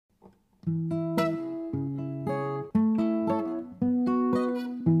The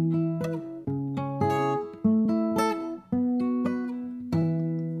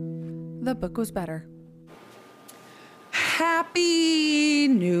book was better. Happy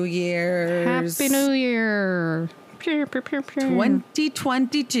New Year. Happy New Year.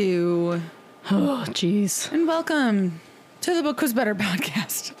 2022. Oh, jeez. And welcome to the Book Was Better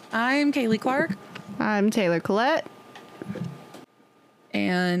podcast. I'm Kaylee Clark. I'm Taylor Collette.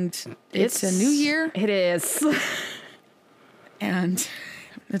 And it's a new year. It is. And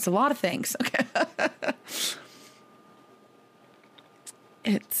it's a lot of things. Okay.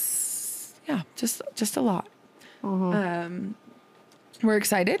 It's, yeah, just a lot. We're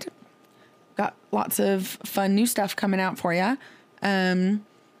excited. Got lots of fun new stuff coming out for you.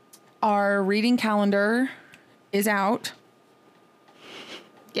 Our reading calendar is out.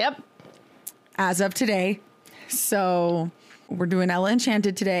 Yep. As of today. So we're doing Ella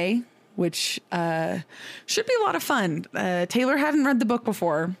Enchanted today, which should be a lot of fun. Taylor hadn't read the book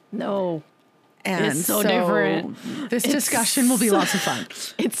before. No. And it's so different. This discussion will be lots of fun.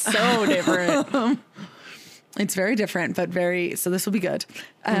 It's so different. It's very different, but so this will be good.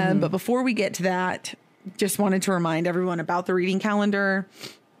 But before we get to that, just wanted to remind everyone about the reading calendar,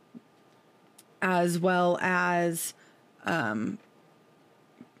 as well as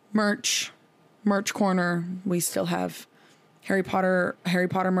merch corner. We still have Harry Potter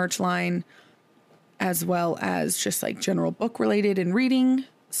merch line, as well as just like general book related and reading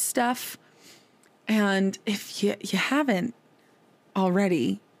stuff. And if you haven't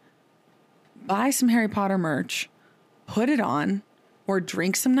already, buy some Harry Potter merch, put it on, or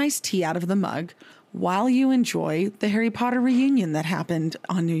drink some nice tea out of the mug while you enjoy the Harry Potter reunion that happened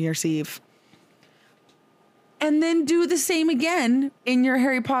on New Year's Eve. And then do the same again in your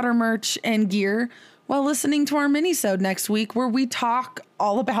Harry Potter merch and gear while listening to our mini-sode next week, where we talk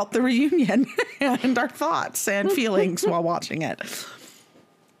all about the reunion and our thoughts and feelings while watching it.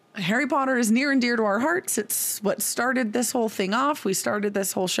 Harry Potter is near and dear to our hearts. It's what started this whole thing off. We started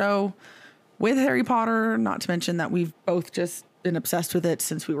this whole show with Harry Potter, not to mention that we've both just been obsessed with it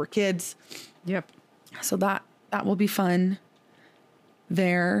since we were kids. Yep. So that will be fun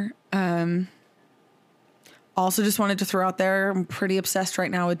there. Also just wanted to throw out there, I'm pretty obsessed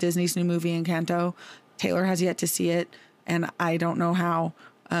right now with Disney's new movie, Encanto. Taylor has yet to see it, and I don't know how.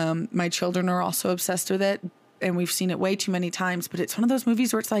 My children are also obsessed with it, and we've seen it way too many times, but it's one of those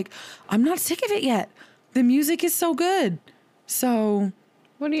movies where it's like, I'm not sick of it yet. The music is so good. So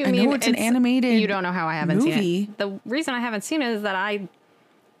what do you mean? I know it's an animated. You don't know how I haven't movie. seen it. The reason I haven't seen it is that I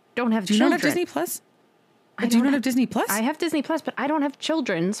don't have children. Do you not have Disney Plus? I do not have Disney Plus. I have Disney Plus, but I don't have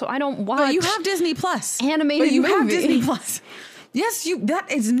children, so I don't watch. But you have Disney Plus. Animated but you movie. have Disney Plus. Yes, you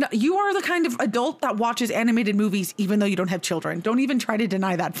are the kind of adult that watches animated movies even though you don't have children. Don't even try to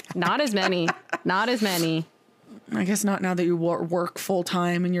deny that fact. Not as many. Not as many. I guess not now that you work full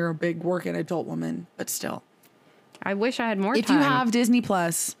time and you're a big working adult woman, but still. I wish I had more time. If you have Disney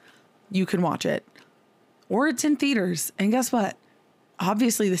Plus, you can watch it. Or it's in theaters. And guess what?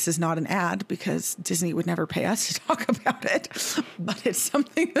 Obviously, this is not an ad because Disney would never pay us to talk about it, but it's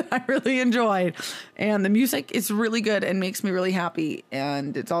something that I really enjoyed. And the music is really good and makes me really happy.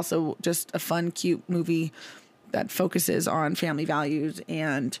 And it's also just a fun, cute movie that focuses on family values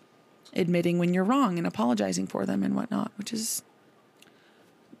and admitting when you're wrong and apologizing for them and whatnot, which is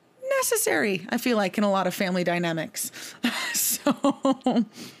necessary, I feel like, in a lot of family dynamics. So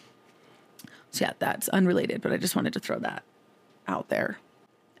yeah, that's unrelated, but I just wanted to throw that out there.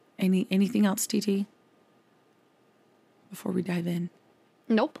 Anything else, TT? Before we dive in?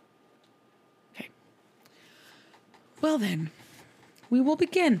 Nope. Okay. Well then, we will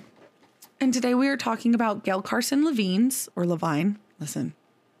begin. And today we are talking about Gail Carson Levine's, or Levine. Listen.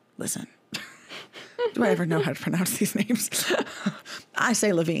 Do I ever know how to pronounce these names? I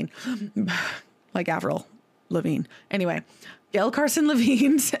say Levine, like Avril Lavigne. Anyway, Gail Carson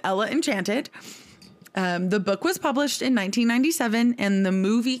Levine's Ella Enchanted. The book was published in 1997 and the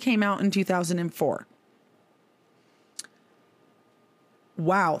movie came out in 2004.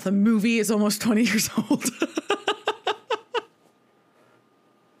 Wow, the movie is almost 20 years old.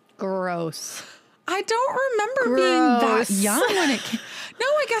 Gross. I don't remember being that young when it came. No,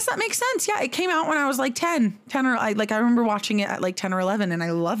 I guess that makes sense. Yeah, it came out when I was like 10 or I remember watching it at like 10 or 11 and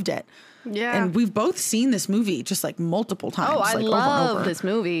I loved it. Yeah. And we've both seen this movie just like multiple times. Oh, I like, love over and over. this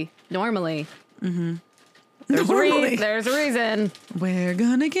movie. Normally. Mm-hmm. There's a reason. We're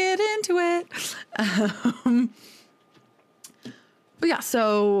gonna get into it. But yeah,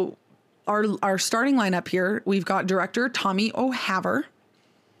 so our starting lineup here, we've got director Tommy O'Haver.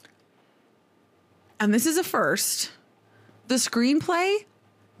 And this is a first. The screenplay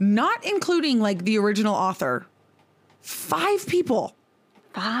not including like the original author, 5 people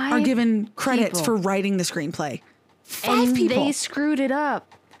are given credits for writing the screenplay. 5 people. They screwed it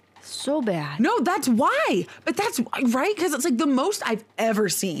up so bad. No, that's why. But that's right. Because it's like the most I've ever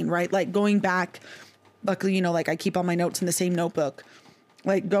seen, right? Like going back, luckily, you know, like I keep all my notes in the same notebook.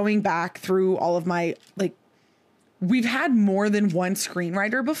 Like going back through all of my, like, we've had more than one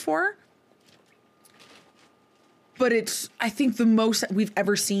screenwriter before. But I think the most that we've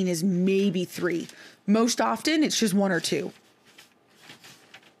ever seen is maybe 3. Most often it's just 1 or 2.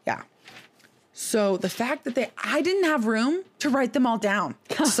 Yeah. So the fact that I didn't have room to write them all down.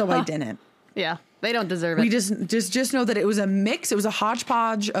 So I didn't. Yeah. They don't deserve it. We just know that it was a mix. It was a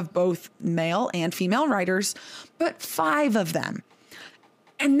hodgepodge of both male and female writers, but 5 of them.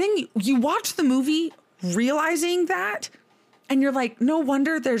 And then you watch the movie realizing that, and you're like, no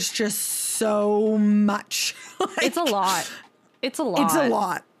wonder there's just so much. Like, it's a lot. It's a lot. It's a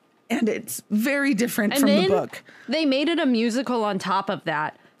lot. And it's very different from the book. They made it a musical on top of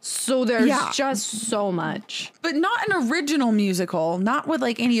that. So there's just so much. But not an original musical. Not with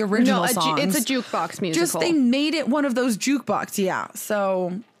like any original songs. It's a jukebox musical. Just they made it one of those jukebox. Yeah.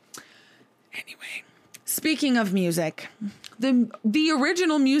 So anyway, speaking of music, the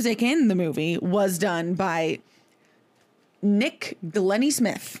original music in the movie was done by Nick Glennie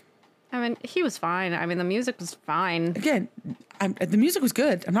Smith. I mean, he was fine. I mean, the music was fine. Again, the music was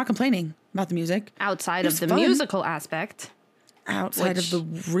good. I'm not complaining about the music. Outside of the musical aspect. Outside of the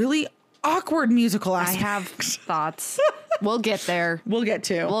really awkward musical aspect. I have thoughts. We'll get there. We'll get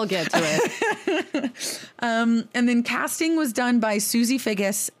to it. And then casting was done by Susie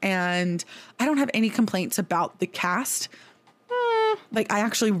Figgis, and I don't have any complaints about the cast. Like I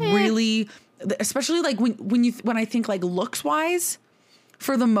actually really, especially like when I think like looks wise,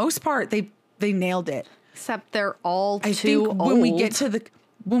 for the most part they nailed it. Except they're all I too think old. when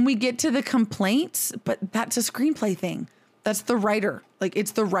we get to the complaints, but that's a screenplay thing. That's the writer. Like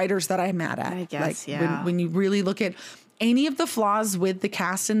it's the writers that I'm mad at. I guess, like, yeah. When you really look at any of the flaws with the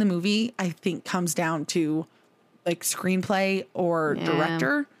cast in the movie, I think comes down to like screenplay or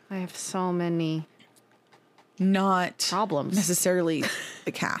director. I have so many. Not problems. Necessarily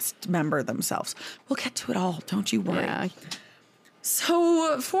the cast member themselves. We'll get to it all. Don't you worry. Yeah.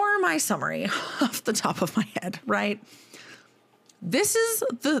 So for my summary off the top of my head, right? This is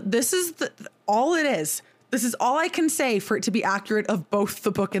all it is. This is all I can say for it to be accurate of both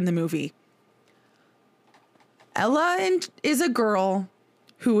the book and the movie. Ella is a girl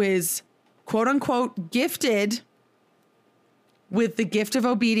who is quote unquote gifted with the gift of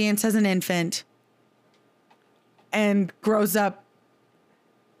obedience as an infant and grows up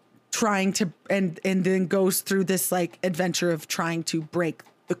trying to and then goes through this like adventure of trying to break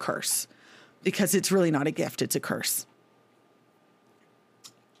the curse because it's really not a gift, it's a curse.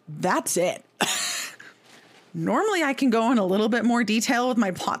 That's it. Normally I can go in a little bit more detail with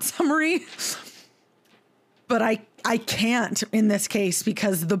my plot summary, but I can't in this case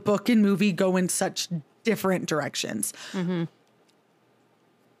because the book and movie go in such different directions. Mm-hmm.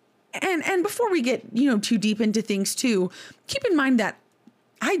 And before we get, too deep into things too, keep in mind that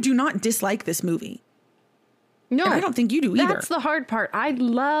I do not dislike this movie. No, and I don't think you do either. That's the hard part. I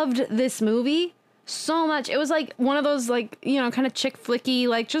loved this movie so much. It was like one of those kind of chick flicky,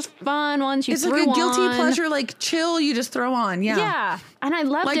 like just fun ones you threw on. It's like a guilty pleasure, like chill, you just throw on. Yeah. Yeah. And I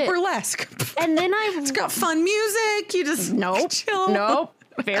loved it. Like burlesque. And then it's got fun music. You just chill. Nope.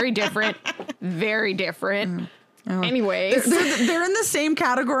 Very different. Very different. Anyways. They're in the same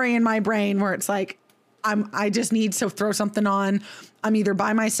category in my brain where it's like, I just need to throw something on. I'm either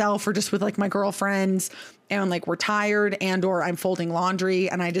by myself or just with like my girlfriends and like we're tired and or I'm folding laundry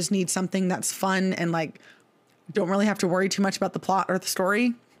and I just need something that's fun and like don't really have to worry too much about the plot or the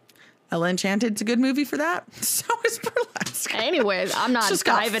story. Ella Enchanted's a good movie for that. So is Burlesque. Anyways, I'm not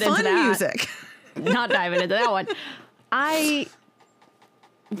diving into that. Music. Not diving into that one. I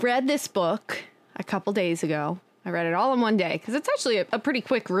read this book a couple days ago. I read it all in one day because it's actually a pretty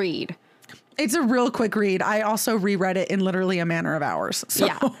quick read. It's a real quick read. I also reread it in literally a matter of hours. So.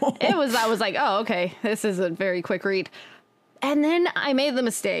 Yeah, I was like, oh, okay, this is a very quick read. And then I made the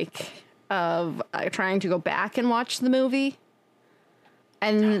mistake of trying to go back and watch the movie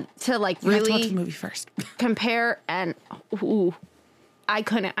and to like really have to watch the movie first. Compare. And I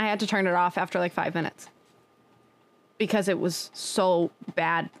couldn't. I had to turn it off after like 5 minutes because it was so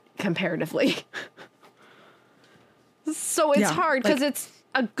bad comparatively. So it's hard because it's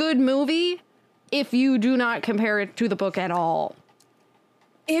a good movie if you do not compare it to the book at all.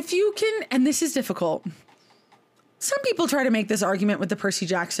 If you can, and this is difficult, some people try to make this argument with the Percy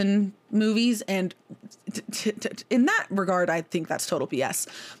Jackson movies, and in that regard, I think that's total BS.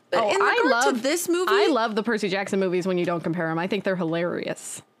 But in regard to this movie, I love the Percy Jackson movies when you don't compare them. I think they're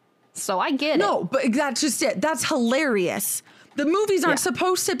hilarious. So I get it. No, but that's just it. That's hilarious. The movies aren't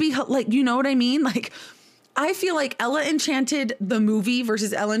supposed to be like, you know what I mean? Like, I feel like Ella Enchanted, the movie,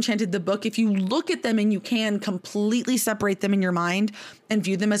 versus Ella Enchanted, the book, if you look at them and you can completely separate them in your mind and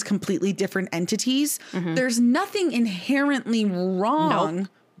view them as completely different entities, there's nothing inherently wrong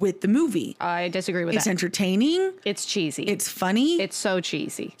with the movie. I disagree with that. It's entertaining. It's cheesy. It's funny. It's so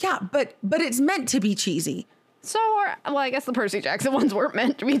cheesy. Yeah, but it's meant to be cheesy. Well, I guess the Percy Jackson ones weren't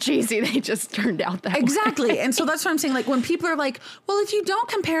meant to be cheesy. They just turned out that way. Exactly. And so that's what I'm saying. Like, when people are like, well, if you don't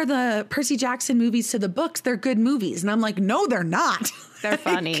compare the Percy Jackson movies to the books, they're good movies. And I'm like, no, they're not. They're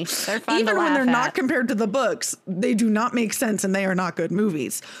funny. They're fun Even to when laugh they're at. not compared to the books, they do not make sense and they are not good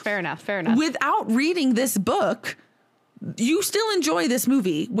movies. Fair enough. Fair enough. Without reading this book, you still enjoy this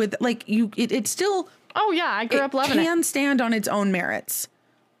movie with like it's still. Oh yeah. I grew up loving it. It can stand on its own merits,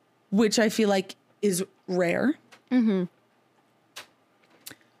 which I feel like is rare. Mm-hmm.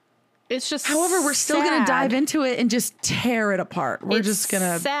 It's just However, we're still going to dive into it and just tear it apart. We're just going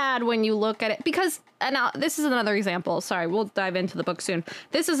to. It's sad when you look at it because, and this is another example. Sorry, we'll dive into the book soon.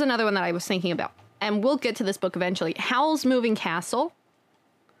 This is another one that I was thinking about, and we'll get to this book eventually. Howl's Moving Castle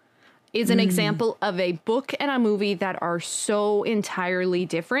is an example of a book and a movie that are so entirely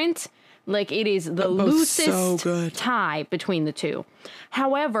different. Like, it is the loosest tie between the two.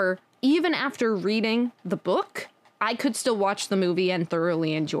 However, even after reading the book, I could still watch the movie and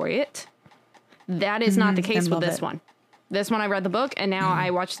thoroughly enjoy it. That is not the case with this one. This one, I read the book, and now I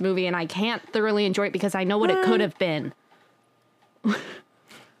watch the movie, and I can't thoroughly enjoy it because I know what it could have been.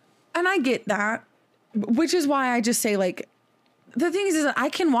 And I get that, which is why I just say, like, the thing is that I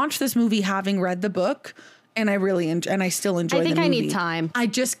can watch this movie having read the book, and I really and I still enjoy the movie. I think I need time. I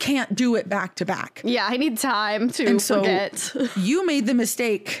just can't do it back to back. Yeah, I need time to forget. You made the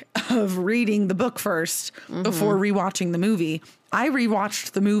mistake of reading the book first before rewatching the movie. I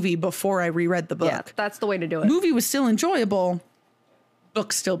rewatched the movie before I reread the book. Yeah, that's the way to do it. Movie was still enjoyable.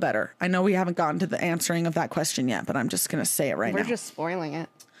 Book's still better. I know we haven't gotten to the answering of that question yet, but I'm just going to say it right now. We're just spoiling it.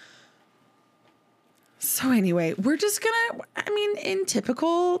 So anyway, we're just gonna, I mean, in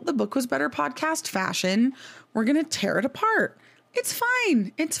typical The Book Was Better podcast fashion, we're gonna tear it apart. It's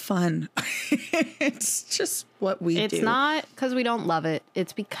fine. It's fun. It's just what we do. It's not because we don't love it.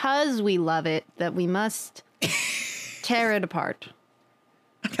 It's because we love it that we must tear it apart.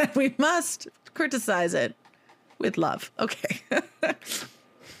 We must criticize it with love. Okay.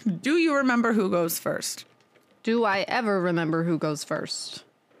 Do you remember who goes first? Do I ever remember who goes first?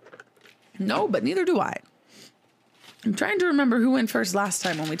 No, but neither do I. I'm trying to remember who went first last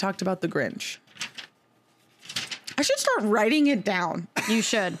time when we talked about the Grinch. I should start writing it down. You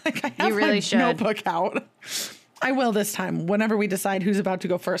should. You really should. Notebook out. I will this time. Whenever we decide who's about to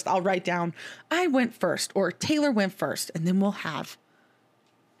go first, I'll write down, I went first, or Taylor went first, and then we'll have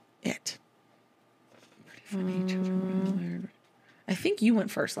it. Pretty funny. Children. I think you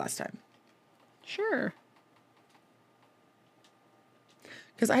went first last time. Sure.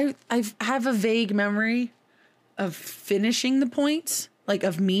 Because I have a vague memory of finishing the points, like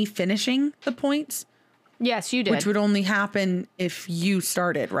of me finishing the points. Yes, you did. Which would only happen if you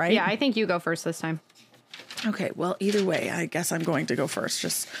started, right? Yeah, I think you go first this time. Okay, well, either way, I guess I'm going to go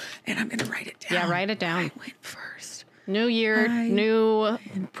first. And I'm going to write it down. Yeah, write it down. I went first. New year, new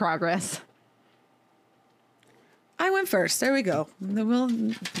progress. I went first. There we go.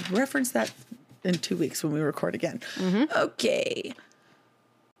 We'll reference that in 2 weeks when we record again. Mm-hmm. Okay.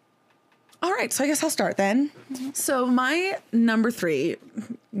 All right, so I guess I'll start then. So my number 3,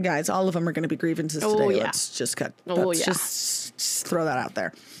 guys, all of them are going to be grievances today. Yeah. Let's just cut. Let's just throw that out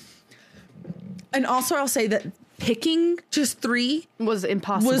there. And also I'll say that picking just 3 was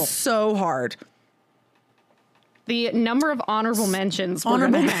impossible. Was so hard. The number of honorable mentions we're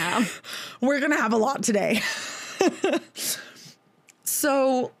going to have. We're going to have a lot today.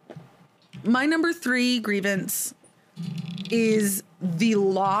 So my number 3 grievance is the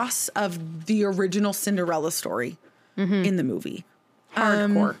loss of the original Cinderella story in the movie.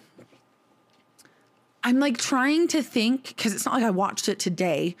 Hardcore. I'm like trying to think, because it's not like I watched it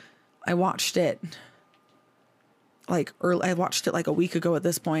today. I watched it like early. I watched it like a week ago at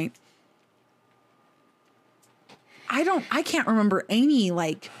this point. I can't remember any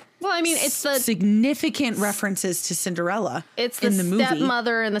like. Well, I mean, it's the significant references to Cinderella. It's the in the movie,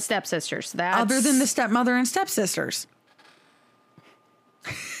 stepmother and the stepsisters. Other than the stepmother and stepsisters.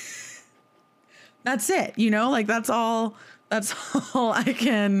 That's it, you know, like that's all I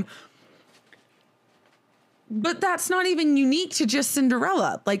can But that's not even unique to just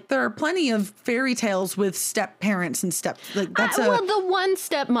Cinderella. Like, there are plenty of fairy tales with step parents and well, the one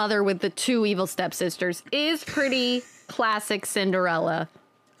stepmother with the two evil stepsisters is pretty classic Cinderella.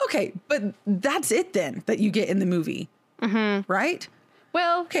 Okay, but that's it then that you get in the movie. Mm-hmm. Right?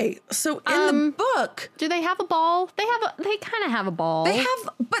 Well, okay, so in the book, do they have a ball? They kind of have a ball. They have,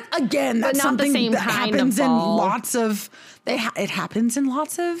 but again, that's not something the same that kind happens of in ball. lots of. It happens in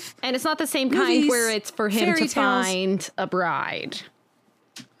lots of, and it's not the same movies, kind where it's for him to tales. find a bride.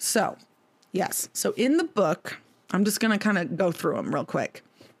 So, yes. So in the book, I'm just gonna kind of go through them real quick.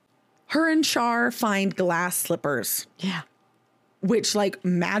 Her and Char find glass slippers. Yeah. Which like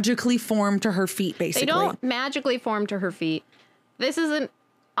magically form to her feet, basically. They don't magically form to her feet. This is an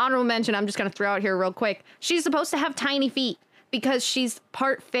honorable mention I'm just going to throw out here real quick. She's supposed to have tiny feet because she's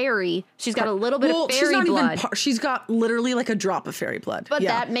part fairy. She's got a little bit of fairy blood. She's got literally like a drop of fairy blood. But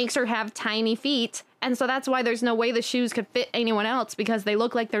that makes her have tiny feet. And so that's why there's no way the shoes could fit anyone else because they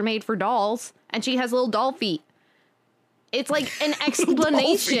look like they're made for dolls. And she has little doll feet. It's like an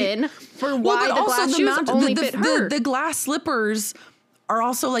explanation for why the glass shoes only fit her. The glass slippers are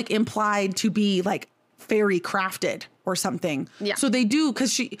also like implied to be like fairy crafted or something. Yeah. So they do,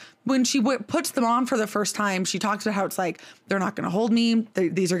 because when she puts them on for the first time, she talks about how it's like, they're not going to hold me.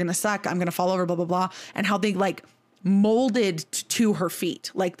 These are going to suck. I'm going to fall over, blah, blah, blah. And how they like molded to her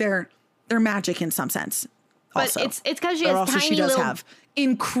feet. Like they're magic in some sense. But also. it's because she has tiny does little... have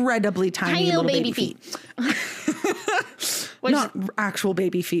incredibly tiny little baby feet. Not actual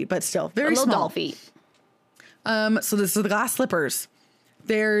baby feet, but still very small. Little doll feet. So this is the glass slippers.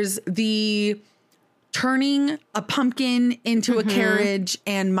 There's the turning a pumpkin into a carriage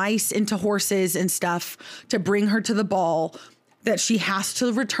and mice into horses and stuff to bring her to the ball that she has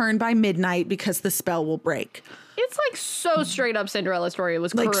to return by midnight because the spell will break. It's like so straight up Cinderella story. It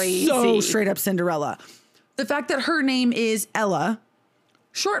was like crazy. So straight up Cinderella. The fact that her name is Ella,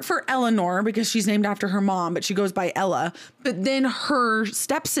 short for Eleanor because she's named after her mom, but she goes by Ella. But then her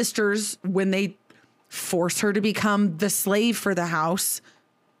stepsisters, when they force her to become the slave for the house,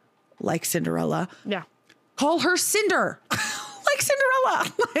 like Cinderella, call her Cinder. Like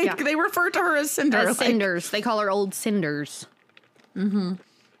Cinderella. Like they refer to her as Cinder. As Cinders. They call her old Cinders. Mm-hmm.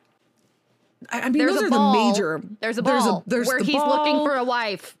 I mean, those are the major. There's a ball where he's looking for a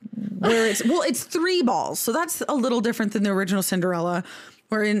wife. Where it's 3 balls. So that's a little different than the original Cinderella,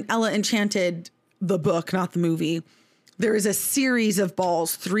 where in Ella Enchanted, the book, not the movie, there is a series of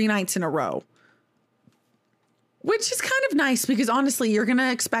balls 3 nights in a row. Which is kind of nice because honestly, you're going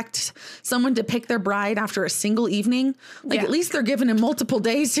to expect someone to pick their bride after a single evening. Like at least they're given him multiple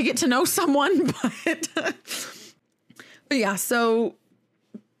days to get to know someone. But yeah, so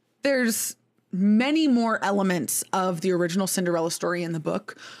there's many more elements of the original Cinderella story in the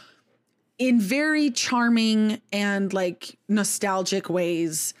book in very charming and like nostalgic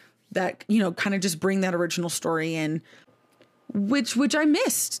ways that, you know, kind of just bring that original story in, which I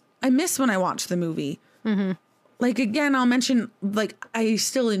missed. I miss when I watched the movie. Mm-hmm. Like, again, I'll mention, like, I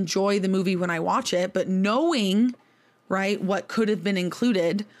still enjoy the movie when I watch it, but knowing, right, what could have been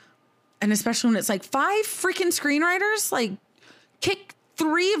included, and especially when it's like 5 freaking screenwriters, like, kick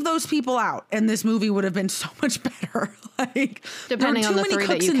 3 of those people out, and this movie would have been so much better. Like, depending on the 3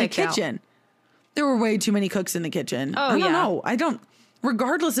 that you kicked out. There were way too many cooks in the kitchen. Oh, I don't know.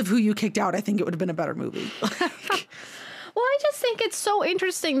 Regardless of who you kicked out, I think it would have been a better movie. Well, I just think it's so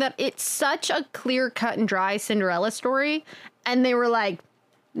interesting that it's such a clear cut and dry Cinderella story. And they were like,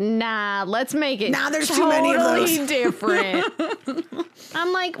 nah, let's make it there's totally too many of those. Different.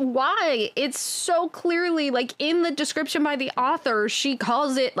 I'm like, why? It's so clearly like in the description by the author, she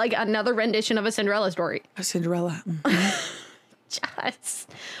calls it like another rendition of a Cinderella story. A Cinderella. Mm-hmm.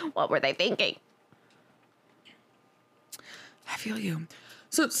 Just what were they thinking? I feel you.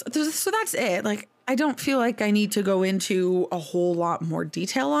 So that's it. Like, I don't feel like I need to go into a whole lot more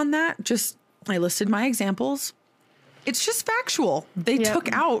detail on that. Just, I listed my examples. It's just factual. They took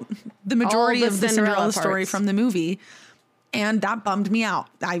out the majority of the Cinderella story from the movie, and that bummed me out.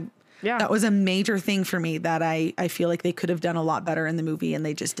 That was a major thing for me that I feel like they could have done a lot better in the movie, and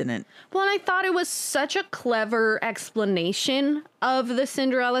they just didn't. Well, and I thought it was such a clever explanation of the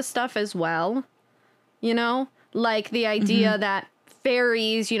Cinderella stuff as well. You know, like the idea that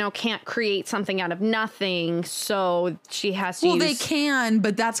fairies, you know, can't create something out of nothing, so she has to use... Well, they can,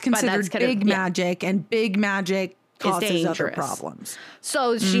 but that's considered big magic, and big magic causes other problems.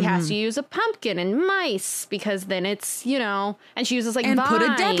 So she has to use a pumpkin and mice, because then it's, you know, and she uses like and vines. Put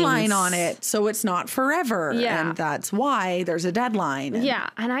a deadline on it, so it's not forever. Yeah. And that's why there's a deadline. And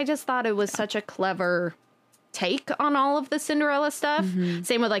and I just thought it was such a clever take on all of the Cinderella stuff.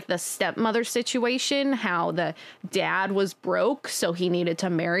 Same with like the stepmother situation, how the dad was broke, so he needed to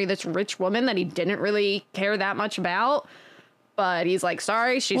marry this rich woman that he didn't really care that much about. But he's like,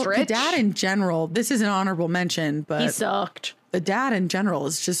 sorry, she's rich. The dad in general, this is an honorable mention, but he sucked. The dad in general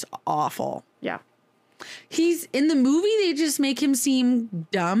is just awful. Yeah. He's in the movie, they just make him seem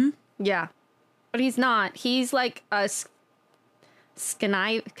dumb. Yeah. But he's not. He's like a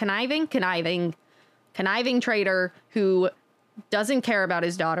conniving traitor who doesn't care about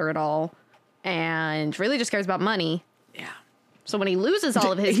his daughter at all and really just cares about money. Yeah. So when he loses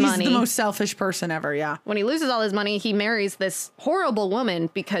all of his money... He's the most selfish person ever, yeah. When he loses all his money, he marries this horrible woman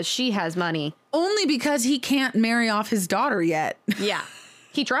because she has money. Only because he can't marry off his daughter yet. Yeah.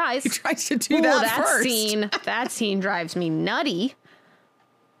 He tries. He tries to do that first. That scene drives me nutty.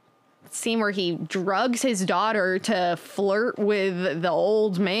 Scene where he drugs his daughter to flirt with the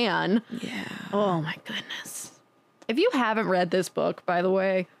old man. Yeah. Oh my goodness. If you haven't read this book, by the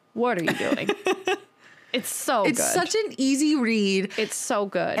way, what are you doing? It's so good. It's such an easy read. It's so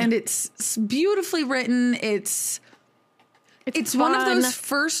good. And it's beautifully written. It's one of those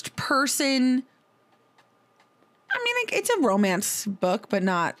first person. I mean, like, it's a romance book, but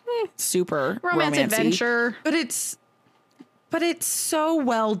not super romance romancy. Adventure. But it's so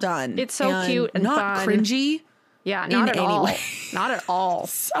well done. It's so cute and not fun. Cringy. Yeah, not at all. Way. Not at all.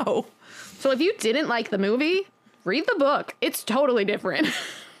 So if you didn't like the movie, read the book. It's totally different.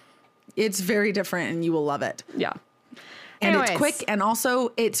 It's very different and you will love it. Yeah. And Anyways. it's quick and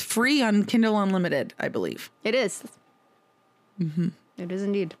also it's free on Kindle Unlimited, I believe. It is. Mm-hmm. It is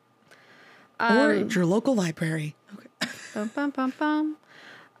indeed. Or your local library. Okay. Bum, bum, bum, bum.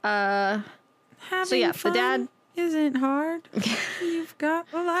 Having So yeah, fun the dad isn't hard. You've got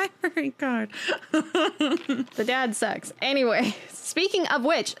a library card. The dad sucks. Anyway, speaking of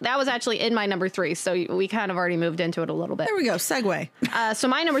which, that was actually in my number 3, so we kind of already moved into it a little bit. There we go. Segue. So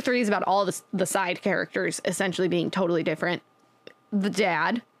my number 3 is about all the side characters essentially being totally different. The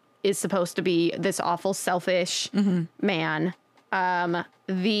dad is supposed to be this awful, selfish man.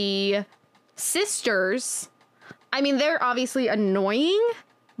 The sisters, I mean, they're obviously annoying,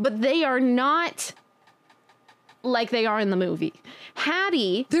 but they are not like they are in the movie.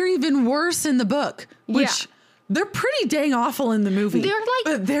 Hattie. They're even worse in the book, which Yeah. they're pretty dang awful in the movie. They're like,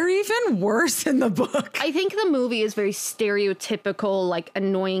 but they're even worse in the book. I think the movie is very stereotypical, like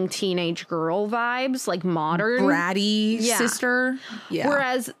annoying teenage girl vibes, like modern. Bratty sister. Yeah.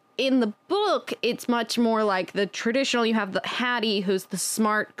 Whereas in the book, it's much more like the traditional. You have the Hattie, who's the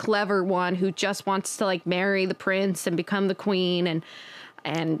smart, clever one who just wants to like marry the prince and become the queen,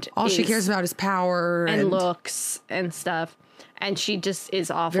 and all she cares about is power and looks and stuff. And she just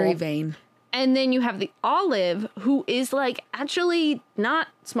is awful. Very vain. And then you have the Olive, who is like actually not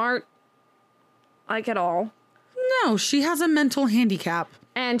smart, like at all. No, she has a mental handicap.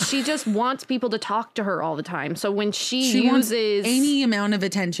 And she just wants people to talk to her all the time. So when she wants uses any amount of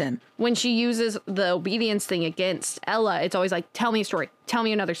attention, when she uses the obedience thing against Ella, it's always like, tell me a story. Tell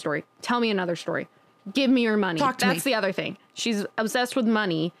me another story. Tell me another story. Give me your money. That's the other thing. She's obsessed with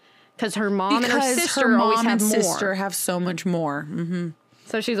money because her mom and her sister always have more. Sister have so much more. Mm-hmm.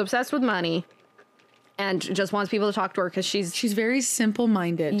 So she's obsessed with money and just wants people to talk to her because she's very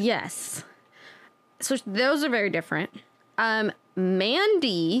simple-minded. Yes. So those are very different.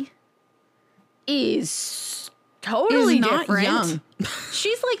 Mandy is totally not different. Young.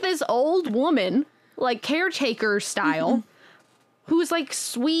 She's like this old woman, like caretaker style, who's like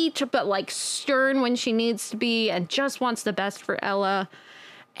sweet but like stern when she needs to be and just wants the best for Ella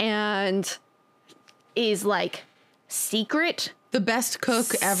and is like secret. The best cook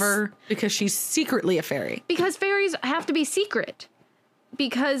ever because she's secretly a fairy. Because fairies have to be secret.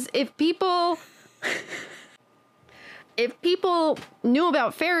 Because if people knew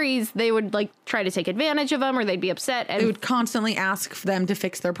about fairies, they would like try to take advantage of them or they'd be upset. And they would constantly ask them to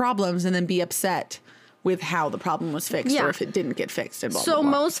fix their problems and then be upset with how the problem was fixed or if it didn't get fixed. And blah, so blah,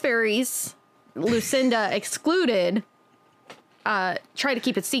 blah. most fairies, Lucinda excluded, try to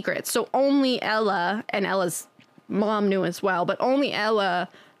keep it secret. So only Ella and Ella's mom knew as well, but only Ella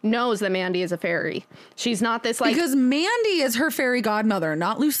knows that Mandy is a fairy. She's not this like... Because Mandy is her fairy godmother,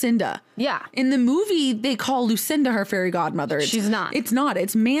 not Lucinda. Yeah. In the movie, they call Lucinda her fairy godmother. She's not. It's not.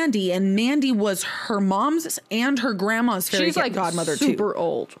 It's Mandy, and Mandy was her mom's and her grandma's fairy godmother too. She's super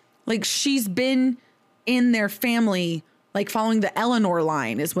old. Like, she's been in their family, like following the Eleanor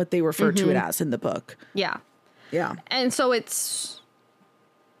line is what they refer to it as in the book. Yeah. Yeah. And so it's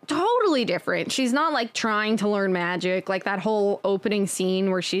totally different. She's not like trying to learn magic, like that whole opening scene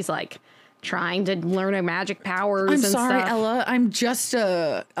where she's like trying to learn her magic powers. I'm and sorry, stuff. Ella. I'm just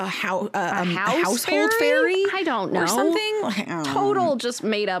a household fairy? fairy. I don't know. Or something. Total just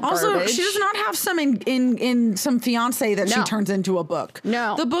made up Also, garbage. she does not have some in some fiance that she No. turns into a book.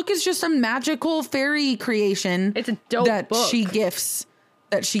 No. The book is just a magical fairy creation. It's a dope that book. she gifts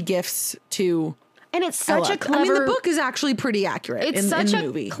to And it's such Ella. a clever... I mean, the book is actually pretty accurate It's in such the a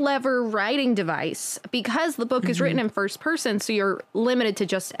movie. clever writing device because the book is written in first person, so you're limited to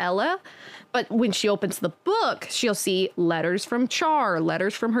just Ella. But when she opens the book, she'll see letters from Char,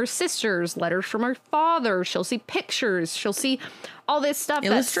 letters from her sisters, letters from her father. She'll see pictures. She'll see all this stuff.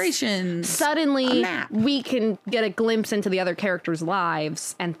 Illustrations. Suddenly, a map. we can get a glimpse into the other characters'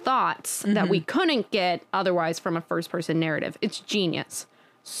 lives and thoughts that we couldn't get otherwise from a first-person narrative. It's genius.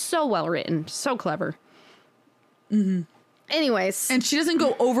 So well written. So clever. Anyways. And she doesn't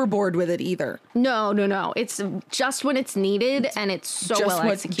go overboard with it either. No. It's just when it's needed, and it's so well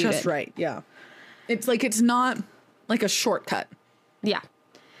executed. Just right, yeah. It's like, it's not like a shortcut. Yeah.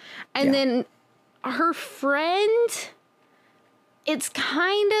 And then her friend, it's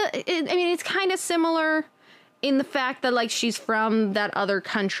kind of similar in the fact that, like, she's from that other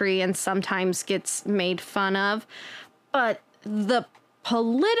country and sometimes gets made fun of. But the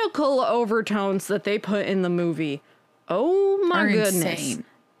political overtones that they put in the movie, oh my goodness. Insane.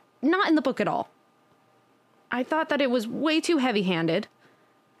 Not in the book at all. I thought that it was way too heavy-handed.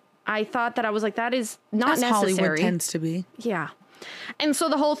 I thought that I was like, that is not As necessary. Hollywood tends to be. Yeah. And so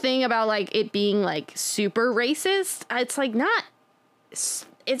the whole thing about, like, it being, like, super racist, it's like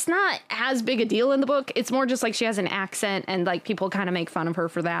it's not as big a deal in the book. It's more just like she has an accent and, like, people kind of make fun of her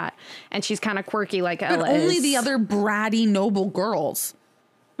for that. And she's kind of quirky like Ella is. But only the other bratty noble girls.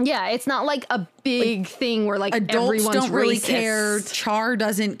 Yeah, it's not like a big thing where, like, Adults everyone's don't really racist. care. Char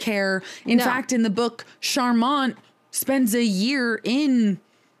doesn't care. In fact, in the book, Charmant spends a year in...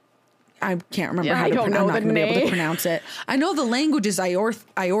 I can't remember how to pronounce it. I'm not going to be able to pronounce it. I know the language is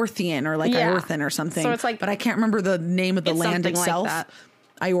Iorthian or like Iorthan or something. So it's like, but I can't remember the name of the land itself. Like that.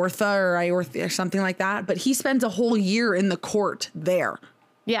 Iortha or Iorthia or something like that. But he spends a whole year in the court there.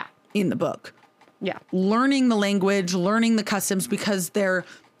 Yeah. In the book. Yeah. Learning the language, learning the customs, because they're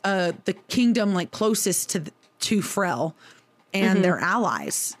the kingdom like closest to Frel and their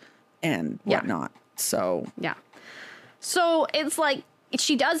allies and whatnot. So yeah. So it's like,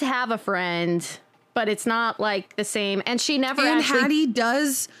 she does have a friend, but it's not like the same. And she never Hattie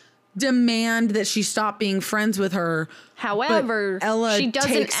does demand that she stop being friends with her. However, Ella she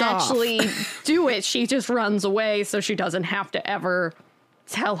doesn't actually do it. She just runs away, so she doesn't have to ever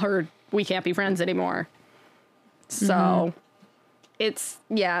tell her we can't be friends anymore. So it's,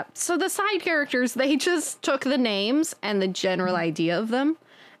 yeah. So the side characters, they just took the names and the general idea of them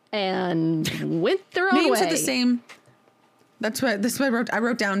and went their own way. Names are the same. This is what I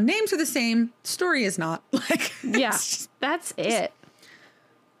wrote down. Names are the same. Story is not. Like, yeah, that's it.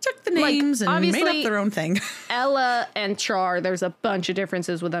 Took the names and made up their own thing. Ella and Char, there's a bunch of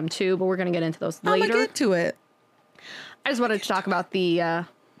differences with them too, but we're going to get into those later. I'm going to get to it. I just wanted to talk about the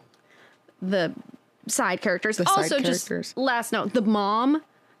side characters. Just last note, the mom,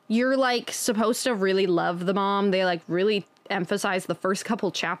 you're like supposed to really love the mom. They like really emphasize the first couple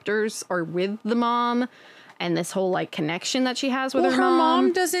chapters are with the mom. And this whole like connection that she has with her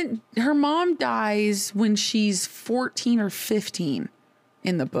mom. Her mom dies when she's 14 or 15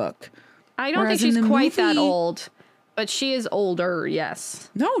 in the book. I don't think she's quite that old, but she is older. Yes.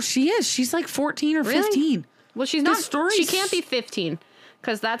 No, she is. She's like 14 or 15. Well, she's not. She can't be 15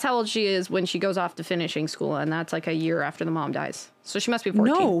 because that's how old she is when she goes off to finishing school. And that's like a year after the mom dies. So she must be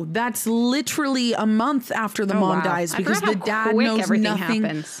 14. No, that's literally a month after the mom dies because the dad knows nothing.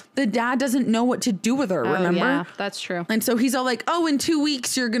 Happens. The dad doesn't know what to do with her, remember? Yeah, that's true. And so he's all like, oh, in 2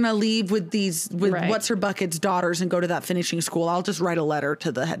 weeks, you're going to leave with What's Her Bucket's daughters and go to that finishing school. I'll just write a letter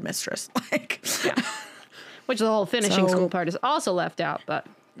to the headmistress. Yeah. Which the whole finishing school part is also left out, but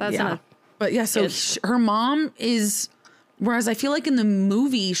that's not. But yeah, so her mom is, whereas I feel like in the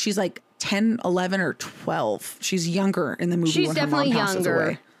movie, she's like 10, 11, or 12. She's younger in the movie. She's definitely younger.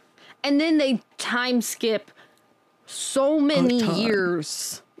 Away. And then they time skip so many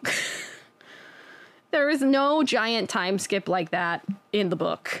years. There is no giant time skip like that in the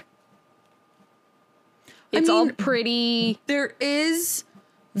book. It's all pretty. There is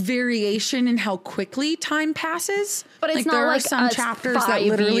variation in how quickly time passes. But it's not there like are some chapters that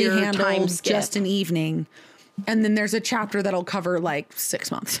literally handle just an evening. And then there's a chapter that'll cover like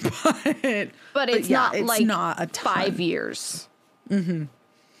 6 months. but it's not a ton. 5 years. Mm-hmm.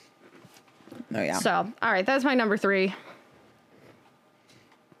 Oh, yeah. So, all right, that's my number 3.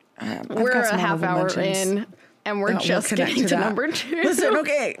 We're a half hour in. And we're just connect getting to that. number 2. Listen,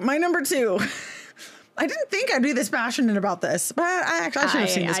 okay, my number 2. I didn't think I'd be this passionate about this, but I should have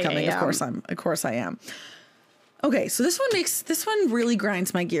seen this coming. Of course I am. Okay, so this one really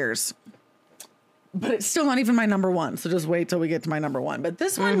grinds my gears. But it's still not even my number 1, so just wait till we get to my number 1. But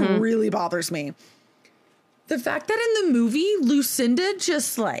this one really bothers me. The fact that in the movie, Lucinda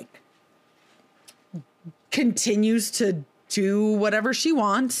just like continues to do whatever she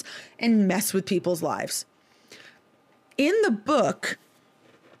wants and mess with people's lives. In the book,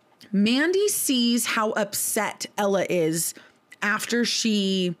 Mandy sees how upset Ella is after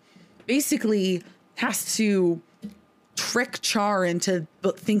she basically has to trick Char into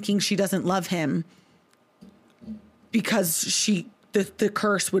thinking she doesn't love him because the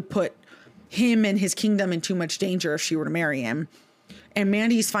curse would put him and his kingdom in too much danger if she were to marry him. And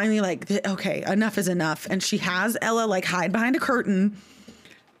Mandy's finally like, okay, enough is enough. And she has Ella like hide behind a curtain,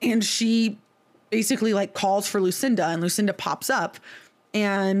 and she basically like calls for Lucinda, and Lucinda pops up,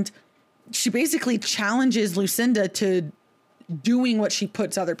 and she basically challenges Lucinda to doing what she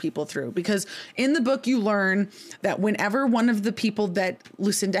puts other people through. Because in the book, you learn that whenever one of the people that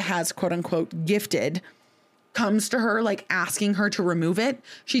Lucinda has, quote unquote, gifted comes to her, like asking her to remove it,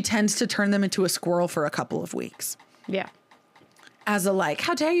 she tends to turn them into a squirrel for a couple of weeks. Yeah. As a like,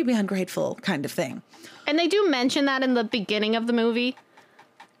 how dare you be ungrateful kind of thing. And they do mention that in the beginning of the movie.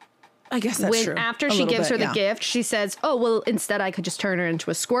 I guess that's true. After she gives her the gift, she says, oh, well, instead I could just turn her into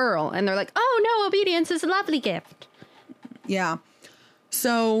a squirrel. And they're like, oh, no, obedience is a lovely gift. Yeah.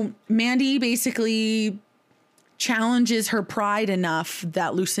 So Mandy basically challenges her pride enough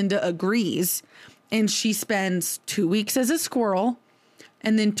that Lucinda agrees. And she spends 2 weeks as a squirrel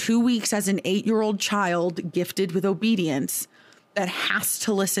and then 2 weeks as an 8-year-old child gifted with obedience that has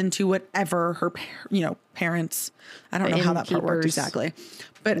to listen to whatever her, parents, I don't know how that part worked exactly,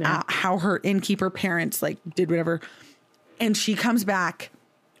 but how her innkeeper parents like did whatever. And she comes back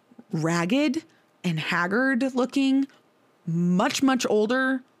ragged and haggard looking, much, much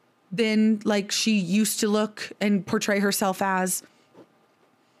older than like she used to look and portray herself as.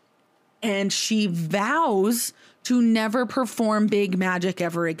 And she vows to never perform big magic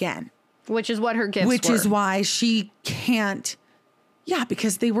ever again. Which is what her gifts were. Which is why she can't. Yeah,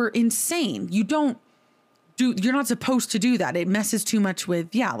 because they were insane. You're not supposed to do that. It messes too much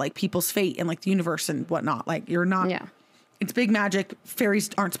with, like people's fate and like the universe and whatnot. Like you're not. Yeah. It's big magic. Fairies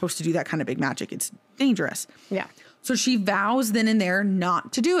aren't supposed to do that kind of big magic. It's dangerous. Yeah. So she vows then and there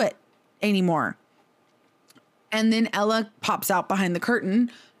not to do it anymore. And then Ella pops out behind the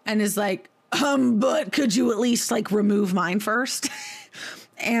curtain and is like, but could you at least like remove mine first?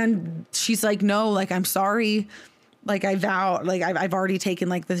 And she's like, no, like, I'm sorry. Like I vow, like I've already taken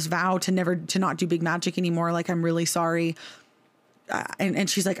like this vow to not do big magic anymore. Like, I'm really sorry. And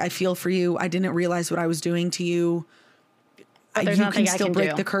she's like, I feel for you. I didn't realize what I was doing to you. You can still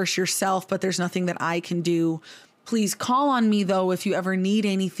break the curse yourself, but there's nothing that I can do. Please call on me though, if you ever need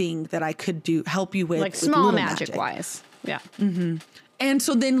anything that I could help you with. Like small magic wise. Yeah. Mm-hmm. And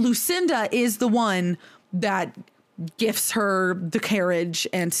so then Lucinda is the one that gifts her the carriage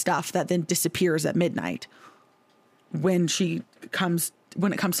and stuff that then disappears at midnight when it comes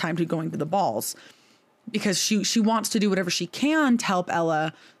time to going to the balls, because she wants to do whatever she can to help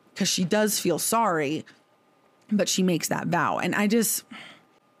Ella because she does feel sorry, but she makes that vow. And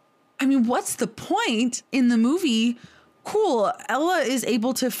what's the point in the movie? Cool. Ella is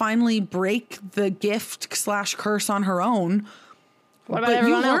able to finally break the gift / curse on her own. What about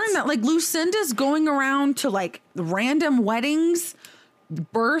everyone else? You learn that like Lucinda's going around to like random weddings,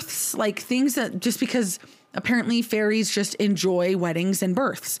 births, like things that just because apparently fairies just enjoy weddings and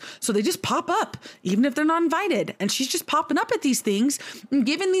births. So they just pop up even if they're not invited. And she's just popping up at these things and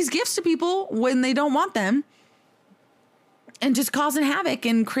giving these gifts to people when they don't want them and just causing havoc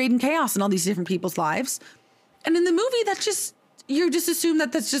and creating chaos in all these different people's lives. And in the movie, you just assume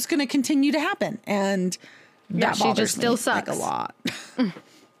that that's just going to continue to happen. And that she just still sucks like a lot.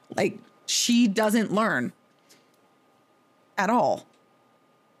 Like she doesn't learn at all.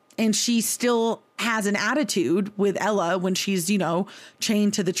 And she still has an attitude with Ella when she's,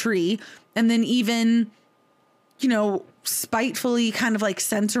 chained to the tree. And then even, spitefully kind of like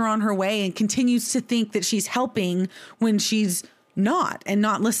sends her on her way and continues to think that she's helping when she's not, and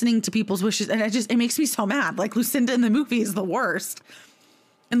not listening to people's wishes. And it makes me so mad. Like Lucinda in the movie is the worst.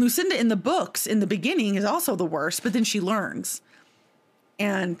 And Lucinda in the books in the beginning is also the worst, but then she learns.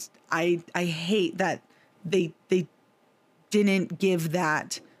 And I hate that they didn't give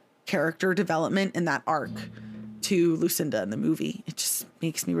that character development and that arc to Lucinda in the movie. It just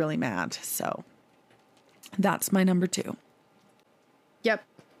makes me really mad. So that's my number 2. Yep.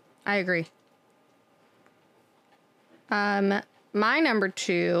 I agree. My number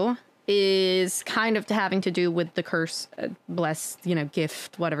 2 is kind of having to do with the curse,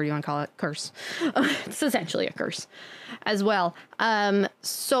 gift, whatever you want to call it, curse. It's essentially a curse as well.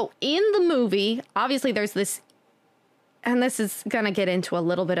 So in the movie, obviously there's this, and this is going to get into a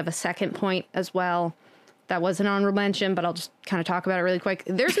little bit of a second point as well. That was an honorable mention, but I'll just kind of talk about it really quick.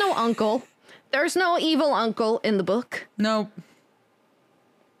 There's no uncle. There's no evil uncle in the book. Nope.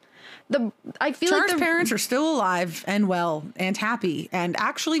 I feel Char's like parents are still alive and well and happy and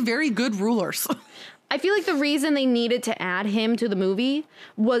actually very good rulers. I feel like the reason they needed to add him to the movie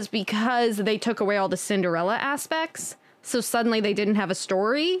was because they took away all the Cinderella aspects. So suddenly they didn't have a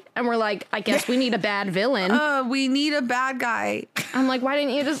story. And we're like, I guess we need a bad villain. We need a bad guy. I'm like, why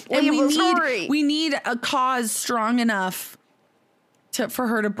didn't you just leave a story? We need a cause strong enough for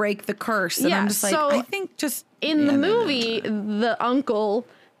her to break the curse. And I'm just like, so I think just... In the movie, the uncle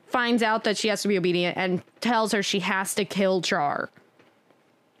finds out that she has to be obedient and tells her she has to kill Char.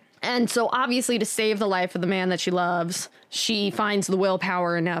 And so obviously to save the life of the man that she loves, she finds the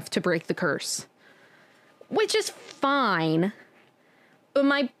willpower enough to break the curse. Which is fine. But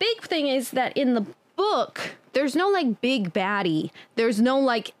my big thing is that in the book, there's no like big baddie. There's no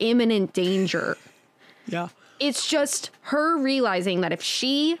like imminent danger. Yeah. It's just her realizing that if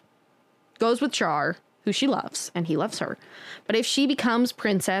she goes with Char, who she loves, and he loves her, but if she becomes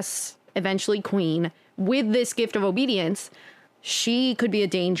princess, eventually queen, with this gift of obedience, she could be a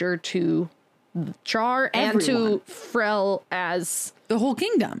danger to Char and to Frel as... the whole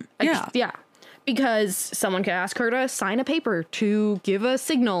kingdom. Yeah. Yeah. Because someone could ask her to sign a paper, to give a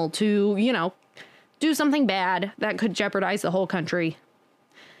signal, to, do something bad that could jeopardize the whole country.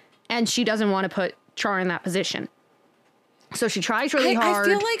 And she doesn't want to put Char in that position. So she tries really hard.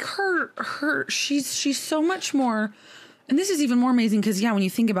 I feel like she's so much more, and this is even more amazing because when you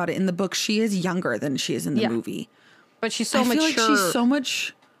think about it, in the book she is younger than she is in the movie. But she's so mature. I feel like she's so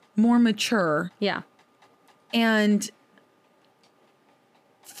much more mature. Yeah. And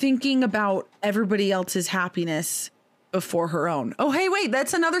thinking about everybody else's happiness before her own. Oh, hey, wait,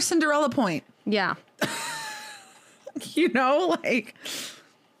 that's another Cinderella point. Yeah.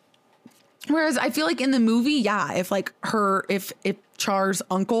 Whereas I feel like in the movie, if Char's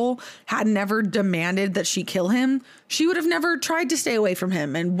uncle had never demanded that she kill him, she would have never tried to stay away from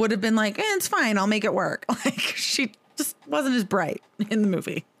him and would have been like, it's fine, I'll make it work. Like, she just wasn't as bright in the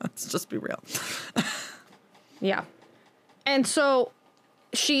movie. Let's just be real. Yeah. And so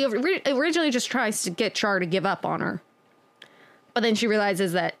she originally just tries to get Char to give up on her. But then she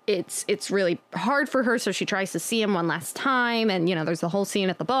realizes that it's really hard for her, so she tries to see him one last time. And, there's the whole scene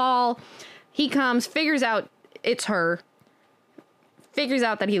at the ball. He comes, figures out it's her, figures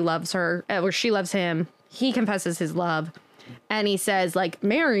out that he loves her, or she loves him. He confesses his love, and he says,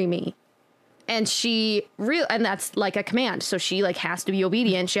 marry me. And and that's like a command. So she has to be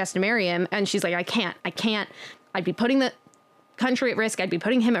obedient. She has to marry him. And she's like, I can't. I'd be putting the country at risk. I'd be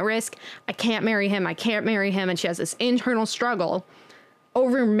putting him at risk. I can't marry him. And she has this internal struggle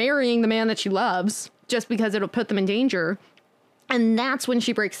over marrying the man that she loves just because it'll put them in danger. And that's when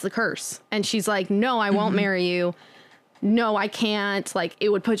she breaks the curse. And she's like, no, I won't marry you. No, I can't. It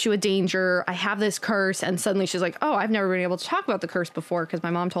would put you in danger. I have this curse. And suddenly she's like, oh, I've never been able to talk about the curse before because my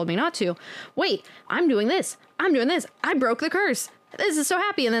mom told me not to. Wait, I'm doing this. I broke the curse. This is so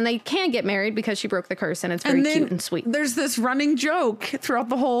happy. And then they can't get married because she broke the curse. And it's very cute and sweet. There's this running joke throughout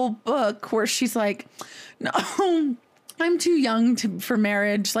the whole book where she's like, no, I'm too young for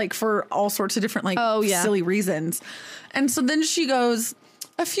marriage, for all sorts of different silly reasons. And so then she goes,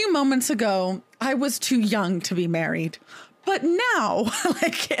 a few moments ago, I was too young to be married, but now,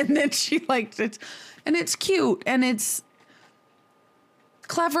 and then she it, and it's cute and it's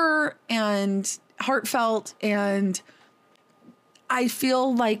clever and heartfelt. And I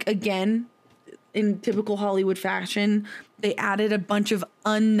feel like, again, in typical Hollywood fashion, they added a bunch of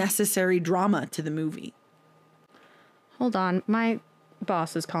unnecessary drama to the movie. Hold on. My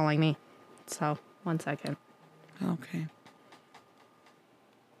boss is calling me. So, 1 second.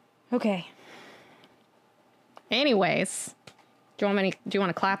 Okay. Anyways, do you want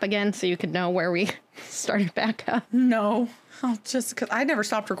to clap again so you could know where we started back up? No. Because I never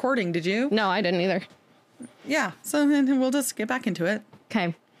stopped recording. Did you? No, I didn't either. Yeah. So then we'll just get back into it.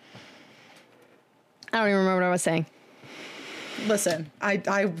 Okay. I don't even remember what I was saying. Listen, I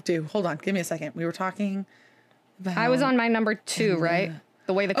do. Hold on. Give me a second. We were talking about... I was on my number 2, right?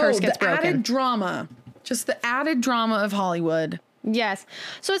 The way the curse gets broken. Added drama. Just the added drama of Hollywood. Yes.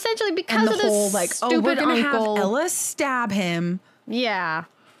 So essentially because of this stupid we're gonna uncle... have Ella stab him. Yeah.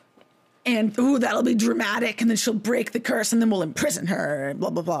 And, that'll be dramatic. And then she'll break the curse and then we'll imprison her.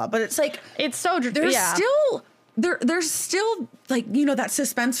 Blah, blah, blah. But it's it's so... There's still there's still like, you know, that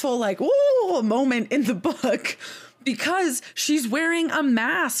suspenseful like, ooh, moment in the book because she's wearing a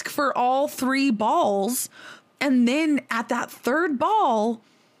mask for all 3 balls. And then at that 3rd ball,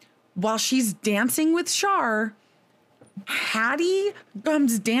 while she's dancing with Char, Hattie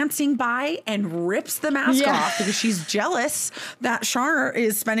comes dancing by and rips the mask off because she's jealous that Char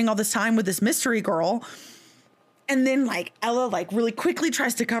is spending all this time with this mystery girl. And then like Ella like really quickly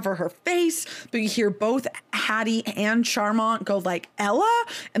tries to cover her face, but you hear both Hattie and Charmant go like, Ella,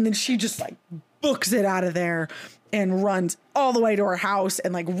 and then she just like books it out of there and runs all the way to her house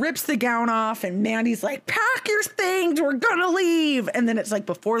and like rips the gown off. And Mandy's like, pack your things, we're gonna leave. And then it's like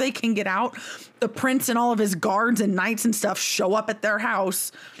before they can get out, the prince and all of his guards and knights and stuff show up at their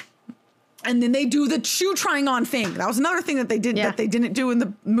house. And then they do the shoe trying on thing. That was another thing that they didn't do in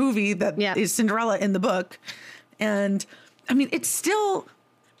the movie that is Cinderella in the book. And I mean, it's still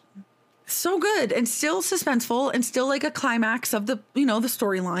so good and still suspenseful and still like a climax of the, you know, the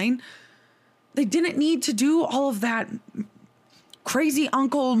storyline. They didn't need to do all of that crazy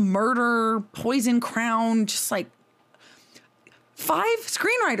uncle murder, poison crown, just like 5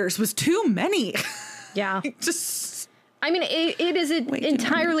 screenwriters was too many. Yeah. Just, I mean, it is an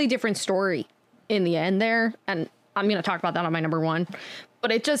entirely different story in the end there. And I'm going to talk about that on my number 1.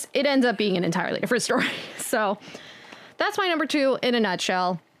 But it ends up being an entirely different story. So that's my number 2 in a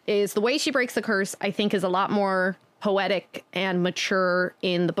nutshell. Is the way she breaks the curse, I think, is a lot more poetic and mature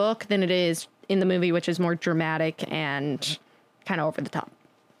in the book than it is in the movie, which is more dramatic and kind of over the top.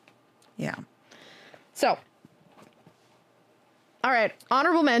 Yeah. So, all right,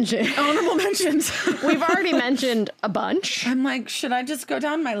 honorable mention. Honorable mentions. We've already mentioned a bunch. I'm like, should I just go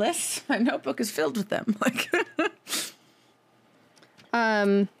down my list? My notebook is filled with them. Like,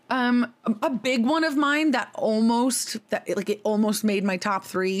 a big one of mine that almost made my top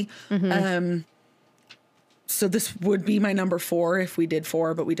 3. So this would be my number 4 if we did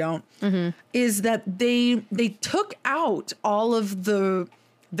 4, but we don't. Is that they took out all of the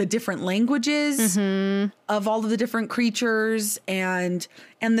different languages of all of the different creatures and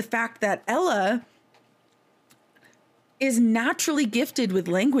the fact that Ella is naturally gifted with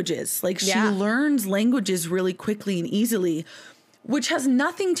languages. Like she learns languages really quickly and easily, which has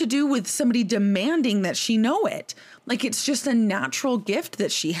nothing to do with somebody demanding that she know it. Like it's just a natural gift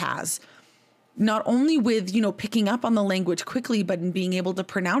that she has. Not only with, you know, picking up on the language quickly, but in being able to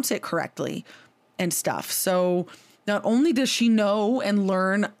pronounce it correctly and stuff. So not only does she know and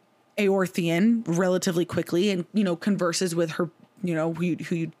learn Aorthian relatively quickly and, you know, converses with her, you know,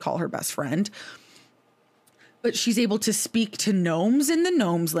 who you'd call her best friend, but she's able to speak to gnomes in the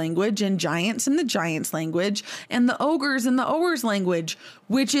gnomes language and giants in the giants language and the ogres in the ogres language,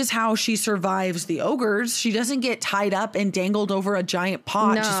 which is how she survives the ogres. She doesn't get tied up and dangled over a giant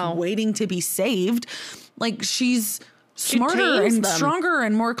pot just waiting to be saved. Like she's smarter and stronger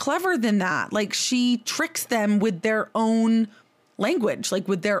and more clever than that. Like she tricks them with their own language, like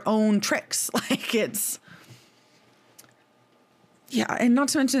with their own tricks. Like it's, yeah. And not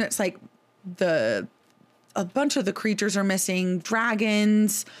to mention it's like a bunch of the creatures are missing: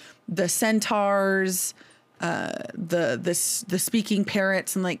 dragons, the centaurs, the speaking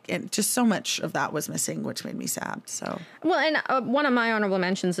parrots, and just so much of that was missing, which made me sad. So well, and one of my honorable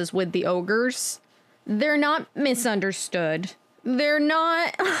mentions is with the ogres. They're not misunderstood. They're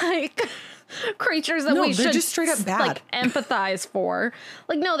not like creatures that we should just straight up bad. Like empathize for.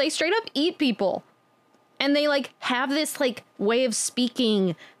 Like no, they straight up eat people. And they like have this like way of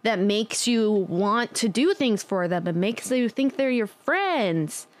speaking that makes you want to do things for them and makes you think they're your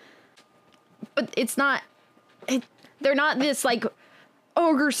friends. But it's not, they're not this like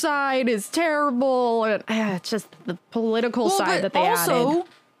ogre side is terrible. It's just the political side that they added.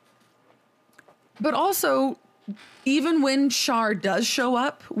 But also, even when Char does show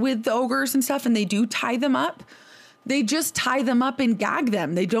up with the ogres and stuff and they do tie them up, they just tie them up and gag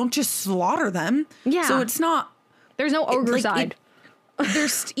them. They don't just slaughter them. Yeah. So it's not. There's no ogre side.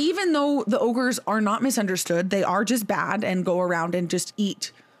 There's even though the ogres are not misunderstood, they are just bad and go around and just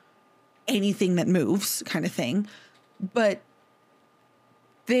eat anything that moves, kind of thing. But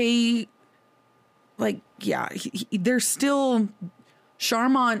they, like, yeah, they're still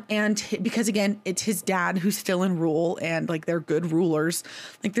Charmant because again, it's his dad who's still in rule and like they're good rulers.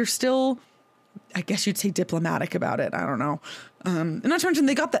 Like they're still, I guess you'd say, diplomatic about it. I don't know. And not to mention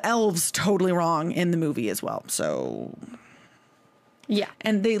they got the elves totally wrong in the movie as well. So yeah.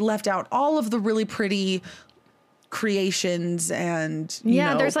 And they left out all of the really pretty creations and, you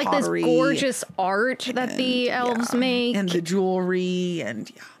know, there's like this gorgeous art that the elves make. And the jewelry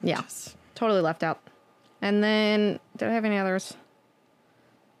and totally left out. And then, did I have any others?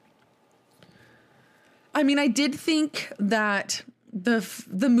 I mean, I did think that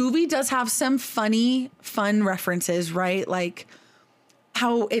the movie does have some fun references, right? Like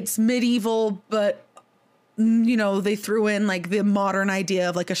how it's medieval, but you know, they threw in like the modern idea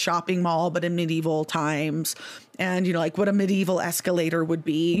of like a shopping mall, but in medieval times, and you know, like what a medieval escalator would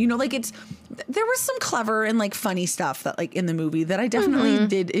be. You know, like there was some clever and like funny stuff that like in the movie that I definitely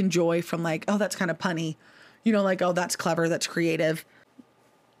did enjoy. From like, oh, that's kind of punny, you know, like, oh, that's clever, that's creative.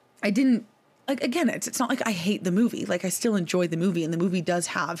 I didn't like, again, it's not like I hate the movie. Like I still enjoy the movie, and the movie does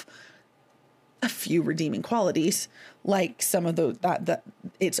have a few redeeming qualities, like some of those that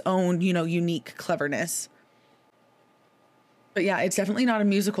its own, you know, unique cleverness. But yeah, it's definitely not a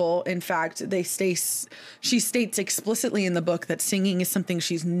musical. In fact, she states explicitly in the book that singing is something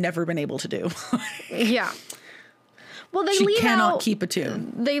she's never been able to do. Yeah. Well, she cannot keep a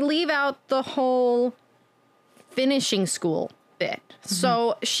tune. They leave out the whole finishing school bit.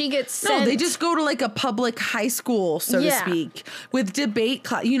 So she gets sent. No, they just go to like a public high school, so to speak, with debate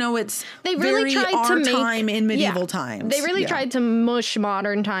class. You know, it's they really very tried to make time in medieval times. They really tried to mush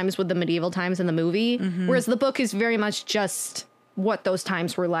modern times with the medieval times in the movie, whereas the book is very much just what those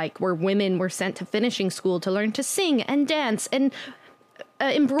times were like, where women were sent to finishing school to learn to sing and dance and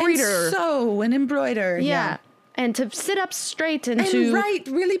embroider, and sew and embroider. Yeah. And to sit up straight and to write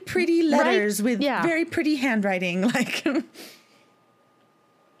really pretty letters with very pretty handwriting, like.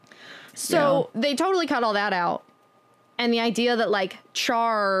 So they totally cut all that out. And the idea that like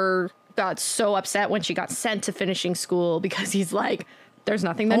Char got so upset when she got sent to finishing school because he's like, there's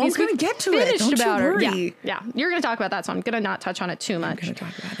nothing that needs to be get to finished it. Don't about you her. worry. Yeah, you're going to talk about that, so I'm going to not touch on it too much. I'm going to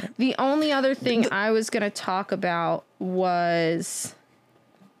talk about it. The only other thing I was going to talk about was,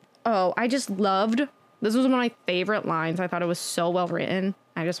 I just loved, this was one of my favorite lines. I thought it was so well written.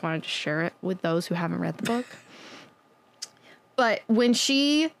 I just wanted to share it with those who haven't read the book. But when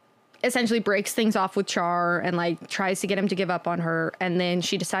she essentially breaks things off with Char and like tries to get him to give up on her, and then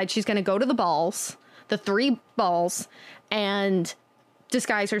she decides she's going to go to the balls, the 3 balls, and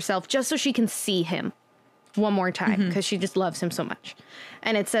disguise herself just so she can see him one more time because she just loves him so much.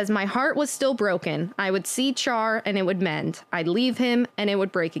 And it says, my heart was still broken. I would see Char and it would mend. I'd leave him and it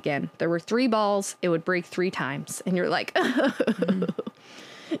would break again. There were 3 balls. It would break 3 times. And you're like,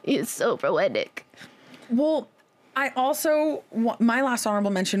 it's so poetic. Well, I also, my last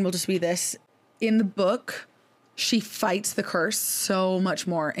honorable mention will just be this. In the book, she fights the curse so much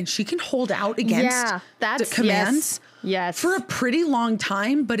more, and she can hold out against the commands for a pretty long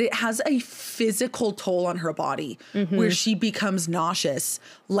time, but it has a physical toll on her body where she becomes nauseous,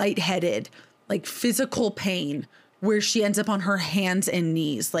 lightheaded, like physical pain, where she ends up on her hands and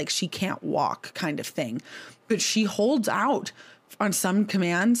knees, like she can't walk kind of thing. But she holds out on some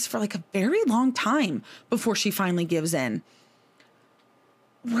commands for like a very long time before she finally gives in.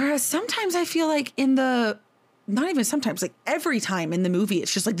 Whereas sometimes I feel like not even sometimes, like every time in the movie,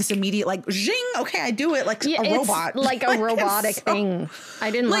 it's just like this immediate, like, zing, okay, I do it, like a robot. Like a robotic thing. I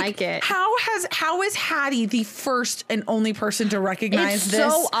didn't like it. How is Hattie the first and only person to recognize this?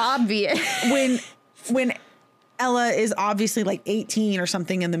 It's so obvious. when Ella is obviously like 18 or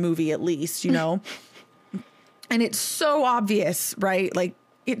something in the movie, at least, you know? And it's so obvious, right? Like,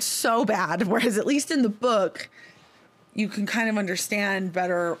 it's so bad. Whereas at least in the book, you can kind of understand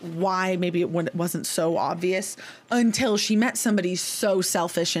better why maybe it wasn't so obvious until she met somebody so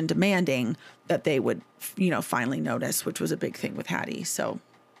selfish and demanding that they would, you know, finally notice, which was a big thing with Hattie. So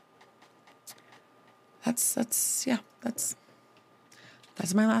that's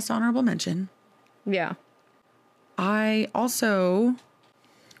my last honorable mention. Yeah. I also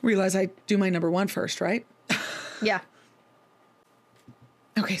realize I do my number 1 first, right? Yeah.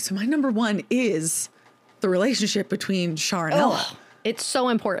 Okay, so my number 1 is the relationship between Char and Ella. It's so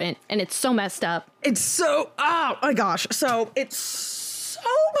important, and it's so messed up. It's so, oh my gosh. So it's so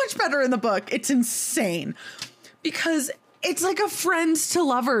much better in the book. It's insane because it's like a friends to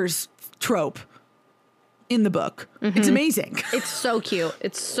lovers trope in the book. It's amazing. It's so cute.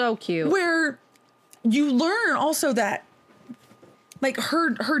 It's so cute. Where you learn also that like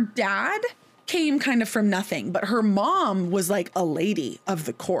her dad came kind of from nothing, but her mom was like a lady of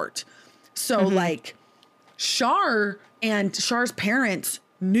the court. So like Char and Char's parents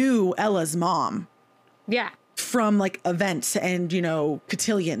knew Ella's mom. Yeah. From like events and, you know,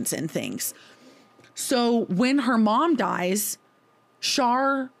 cotillions and things. So when her mom dies,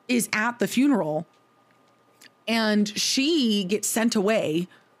 Char is at the funeral and she gets sent away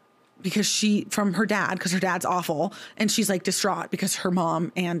from her dad, because her dad's awful. And she's like distraught because her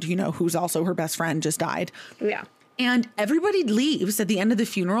mom and, you know, who's also her best friend just died. Yeah. And everybody leaves at the end of the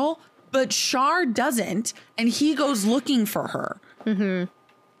funeral, but Char doesn't. And he goes looking for her.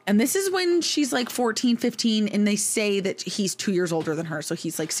 And this is when she's like 14, 15, and they say that he's 2 years older than her. So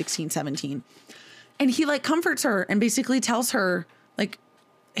he's like 16, 17. And he like comforts her and basically tells her like,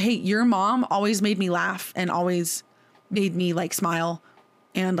 hey, your mom always made me laugh and always made me like smile.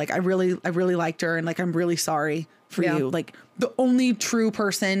 And like, I really liked her. And like, I'm really sorry for you. Like the only true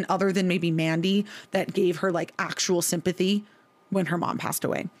person other than maybe Mandy that gave her like actual sympathy when her mom passed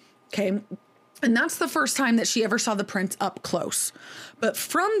away. Okay. And that's the first time that she ever saw the prince up close. But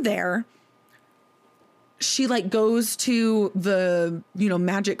from there, she like goes to the, you know,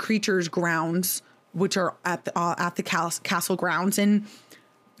 magic creatures grounds, which are at the castle grounds, and,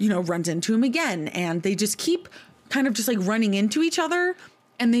 you know, runs into him again. And they just keep kind of just like running into each other,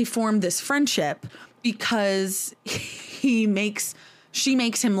 and they form this friendship because she makes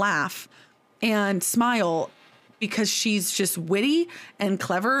him laugh and smile, because she's just witty and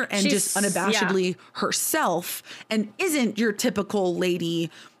clever and just unabashedly herself, and isn't your typical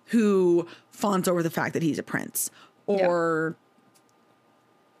lady who fawns over the fact that he's a prince or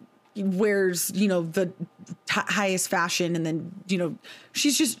wears, you know, the highest fashion. And then, you know,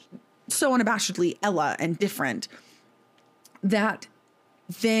 she's just so unabashedly Ella and different that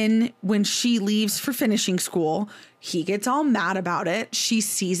then when she leaves for finishing school, he gets all mad about it. She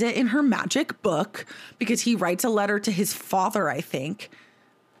sees it in her magic book because he writes a letter to his father, I think.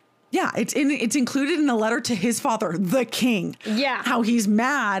 Yeah, it's included in a letter to his father, the king. Yeah. How he's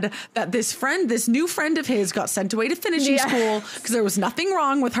mad that this new friend of his got sent away to finishing school because there was nothing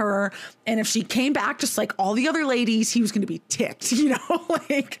wrong with her. And if she came back just like all the other ladies, he was going to be ticked, you know,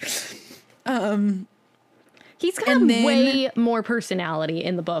 like, he's got way more personality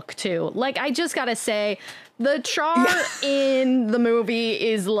in the book, too. Like, I just got to say, the Char in the movie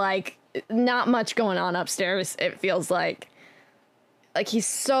is, like, not much going on upstairs, it feels like. Like, he's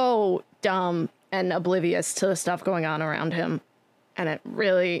so dumb and oblivious to the stuff going on around him. And it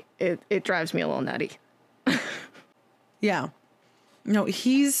really, it drives me a little nutty. Yeah. No,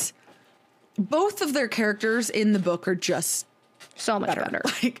 both of their characters in the book are just so much better.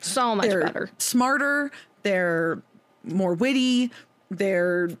 Like, so much better. Smarter. They're more witty.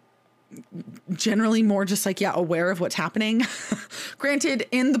 They're generally more just like, aware of what's happening. Granted,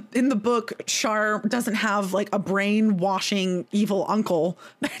 in the book, Char doesn't have like a brainwashing evil uncle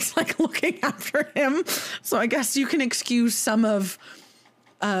that's like looking after him. So I guess you can excuse some of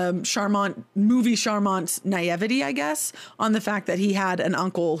Charmant's naivety, I guess, on the fact that he had an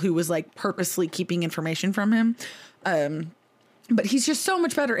uncle who was like purposely keeping information from him. But he's just so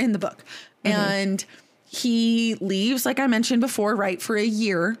much better in the book. Mm-hmm. And he leaves, like I mentioned before, right, for a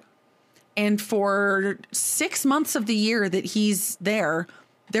year. And for 6 months of the year that he's there,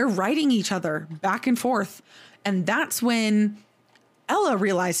 they're writing each other back and forth. And that's when Ella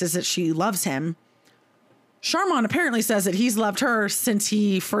realizes that she loves him. Charmant apparently says that he's loved her since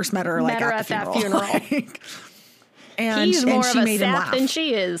he first met her, at that funeral. And he's more of a sap than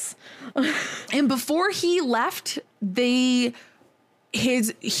she is. And before he left, he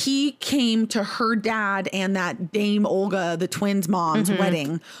came to her dad and that Dame Olga, the twins' mom's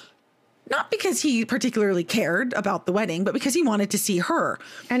wedding. Not because he particularly cared about the wedding, but because he wanted to see her.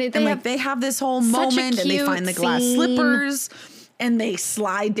 And they have this whole moment, and they find the glass slippers, and they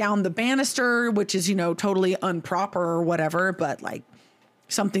slide down the banister, which is, totally improper or whatever, but like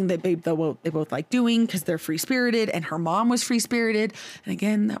something that they both like doing because they're free-spirited, and her mom was free-spirited. And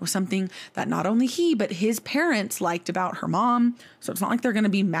again, that was something that not only he, but his parents liked about her mom. So it's not like they're going to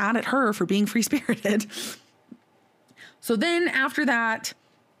be mad at her for being free-spirited. So then after that,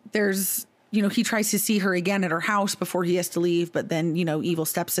 there's, he tries to see her again at her house before he has to leave. But then, evil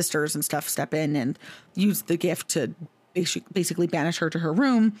stepsisters and stuff step in and use the gift to basically banish her to her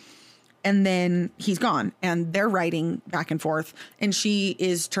room. And then he's gone, and they're writing back and forth. And she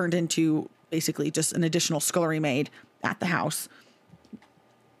is turned into basically just an additional scullery maid at the house.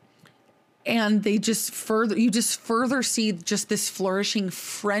 And you just further see just this flourishing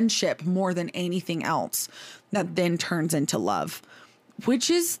friendship more than anything else that then turns into love,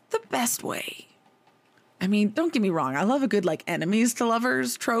 which is the best way. I mean, don't get me wrong. I love a good like enemies to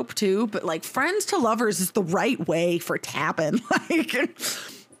lovers trope too, but like friends to lovers is the right way for it to happen.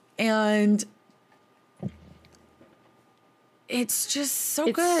 And it's just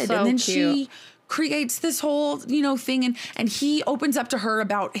so good. So and then cute. She creates this whole, thing, and he opens up to her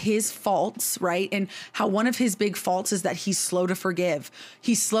about his faults, right? And how one of his big faults is that he's slow to forgive.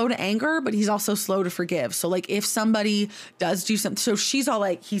 He's slow to anger, but he's also slow to forgive. So like if somebody does do something, so she's all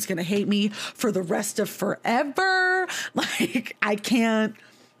like, he's going to hate me for the rest of forever. Like I can't,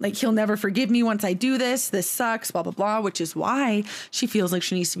 like he'll never forgive me once I do this. This sucks, blah, blah, blah, which is why she feels like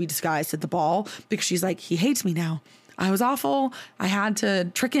she needs to be disguised at the ball, because she's like, he hates me now. I was awful. I had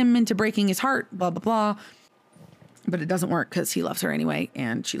to trick him into breaking his heart, blah, blah, blah. But it doesn't work because he loves her anyway,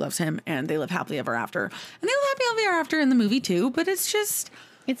 and she loves him, and they live happily ever after. And they live happily ever after in the movie too, but it's just...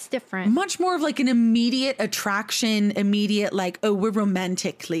 It's different. Much more of like an immediate attraction, immediate like, oh, we're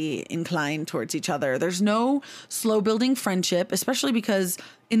romantically inclined towards each other. There's no slow building friendship, especially because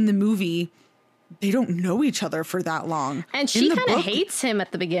in the movie, they don't know each other for that long. And she kind of hates him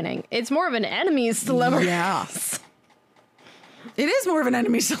at the beginning. It's more of an enemies to lover. Yeah. It is more of an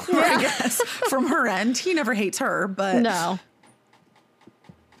enemies to lover, I guess, from her end. He never hates her, but... No.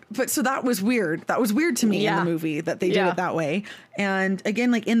 But so that was weird. That was weird to me in the movie that they did it that way. And again,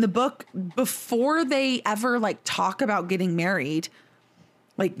 like in the book, before they ever like talk about getting married,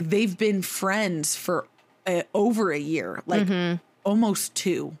 like they've been friends for over a year, like almost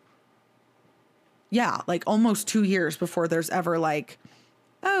 2. Yeah, like almost 2 years before there's ever like,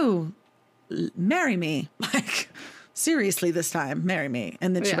 oh, marry me. Like, seriously this time, marry me.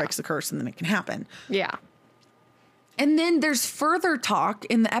 And then she breaks the curse and then it can happen. Yeah. And then there's further talk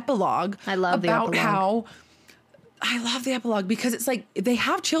in the epilogue about how I love the epilogue because it's like they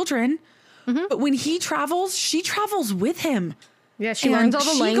have children, but when he travels, she travels with him. Yeah, she learns all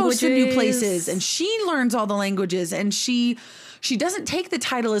the languages. She goes to new places and she learns all the languages, and she doesn't take the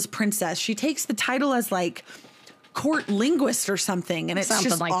title as princess. She takes the title as like court linguist or something, and it's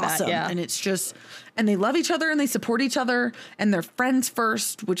just like awesome. That, yeah. And it's just, and they love each other and they support each other and they're friends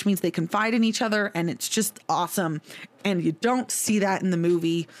first, which means they confide in each other, and it's just awesome. And you don't see that in the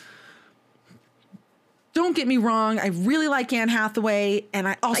movie. Don't get me wrong, I really like Anne Hathaway, and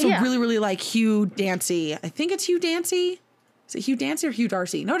I also really, really like Hugh Dancy. I think it's Hugh Dancy. Is it Hugh Dancy or Hugh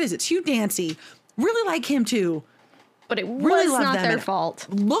Darcy? No, it is. It's Hugh Dancy. Really like him too. But it really was not them. their fault.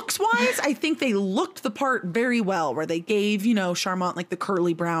 Looks wise, I think they looked the part very well, where they gave, you know, Charmant like the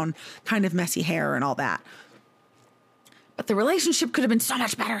curly brown kind of messy hair and all that. But the relationship could have been so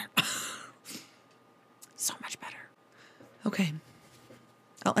much better. So much better. Okay.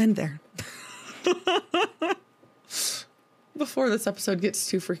 I'll end there. Before this episode gets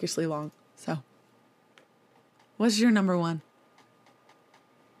too freakishly long. So, what's your number one?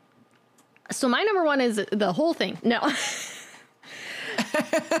 So my number one is the whole thing. No.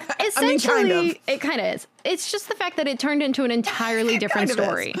 Essentially, I mean, kind of. It kind of is. It's just the fact that it turned into an entirely different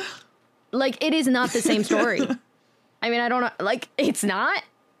story. Like, it is not the same story. I mean, I don't know. Like, it's not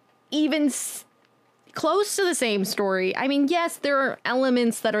even close to the same story. I mean, yes, there are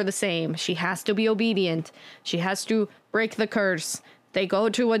elements that are the same. She has to be obedient. She has to break the curse. They go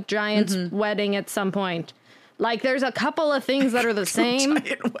to a giant's wedding at some point. Like, there's a couple of things that are the same.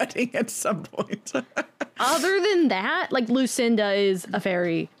 Giant wedding at some point. Other than that, like, Lucinda is a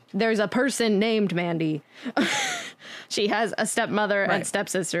fairy. There's a person named Mandy. She has a stepmother and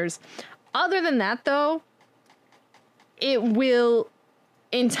stepsisters. Other than that, though, it will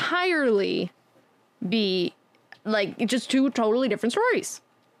entirely be, like, just 2 totally different stories.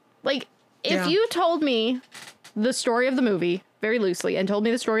 Like, if you told me the story of the movie very loosely and told me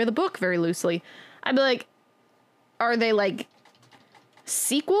the story of the book very loosely, I'd be like, are they like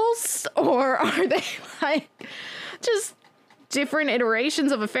sequels, or are they like just different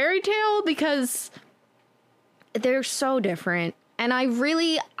iterations of a fairy tale? Because they're so different. And I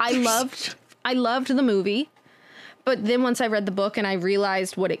loved the movie, but then once I read the book and I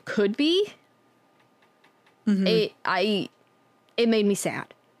realized what it could be, it made me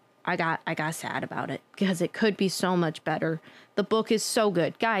sad. I got sad about it because it could be so much better. The book is so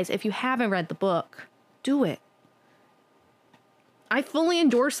good. Guys, if you haven't read the book, do it. I fully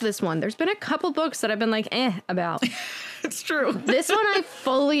endorse this one. There's been a couple books that I've been like, about. It's true. This one I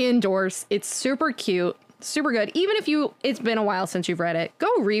fully endorse. It's super cute, super good. Even if it's been a while since you've read it, go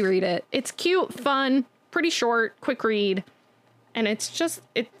reread it. It's cute, fun, pretty short, quick read. And it's just,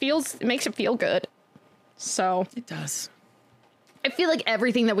 it makes it feel good. So. It does. I feel like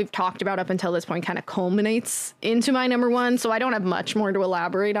everything that we've talked about up until this point kind of culminates into my number one. So I don't have much more to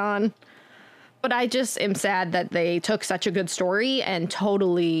elaborate on. But I just am sad that they took such a good story and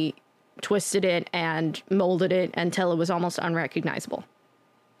totally twisted it and molded it until it was almost unrecognizable.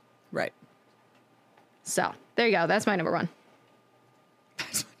 Right. So, there you go. That's my number one.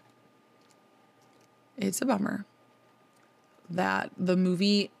 It's a bummer that the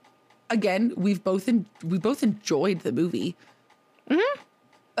movie, again, we both enjoyed the movie.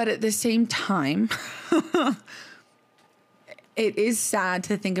 But at the same time, it is sad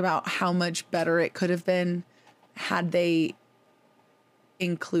to think about how much better it could have been had they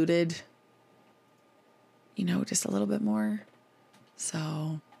included, just a little bit more.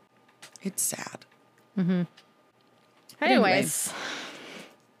 So it's sad. Anyways.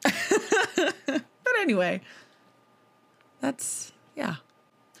 But anyway, that's, yeah.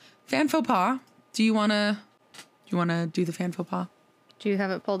 Fan faux pas. Do you want to do the fan faux pas? Do you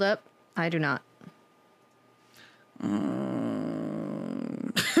have it pulled up? I do not. I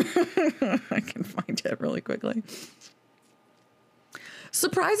can find it really quickly.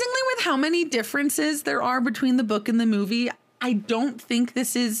 Surprisingly, with how many differences there are between the book and the movie, I don't think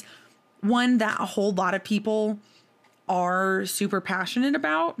this is one that a whole lot of people are super passionate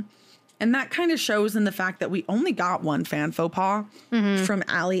about. And that kind of shows in the fact that we only got one fan faux pas from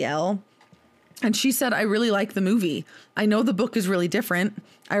Allie L. And she said, I really like the movie. I know the book is really different.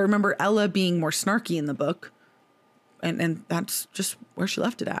 I remember Ella being more snarky in the book. And that's just where she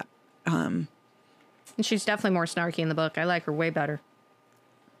left it at. And she's definitely more snarky in the book. I like her way better.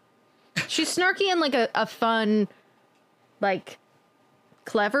 She's snarky in like a fun, like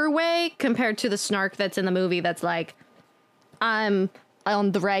clever way compared to the snark that's in the movie that's like, I'm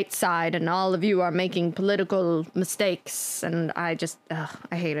on the right side and all of you are making political mistakes. And I just,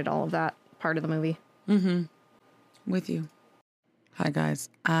 I hated all of that part of the movie. With you. Hi guys.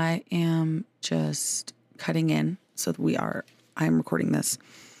 I am just cutting in. So I'm recording this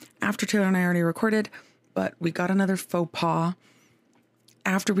after Taylor and I already recorded, but we got another faux pas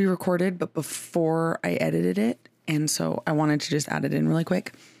after we recorded, but before I edited it. And so I wanted to just add it in really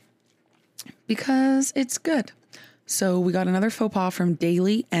quick because it's good. So we got another faux pas from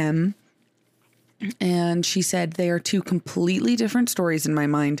Daily M. And she said, they are two completely different stories in my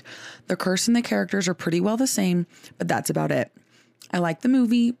mind. The curse and the characters are pretty well the same, but that's about it. I like the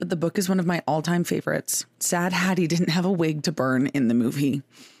movie, but the book is one of my all-time favorites. Sad Hattie didn't have a wig to burn in the movie.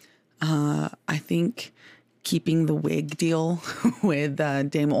 I think keeping the wig deal with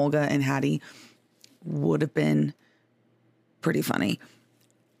Dame Olga and Hattie would have been pretty funny.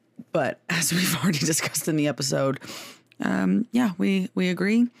 But as we've already discussed in the episode, we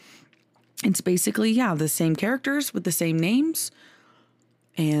agree. It's basically, the same characters with the same names.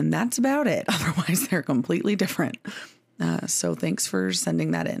 And that's about it. Otherwise, they're completely different. So thanks for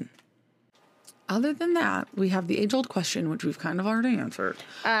sending that in. Other than that, we have the age-old question, which we've kind of already answered.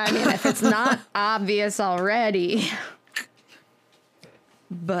 I mean, if it's not obvious already.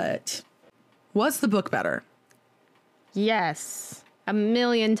 But was the book better? Yes.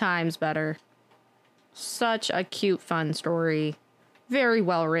 1,000,000 times better. Such a cute, fun story. Very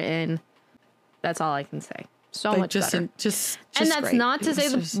well written. That's all I can say. So much better. Just and that's great. not to say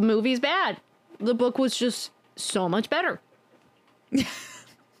the movie's bad. The book was just so much better.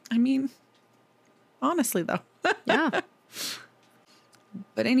 I mean, honestly, though. Yeah.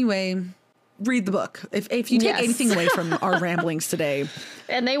 But anyway, read the book. If you take anything away from our ramblings today,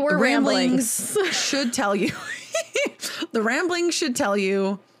 and they were the ramblings should tell you. The ramblings should tell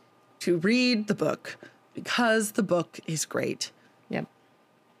you to read the book because the book is great. Yep.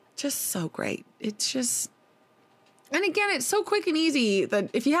 Just so great. It's just, and again, it's so quick and easy that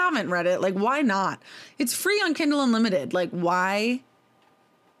if you haven't read it, like, why not? It's free on Kindle Unlimited. Like, why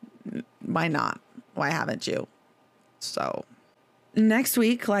not? Why haven't you? So next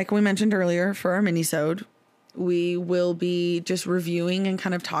week, like we mentioned earlier for our mini-sode, we will be just reviewing and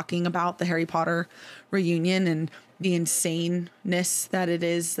kind of talking about the Harry Potter reunion and the insaneness that it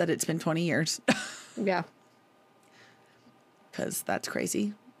is that it's been 20 years. Yeah. Because that's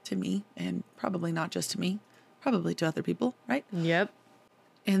crazy to me, and probably not just to me, probably to other people, right? Yep.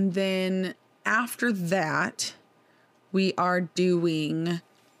 And then after that, we are doing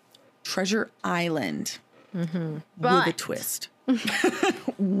Treasure Island with a twist.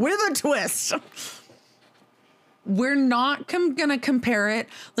 With a twist. We're not going to compare it.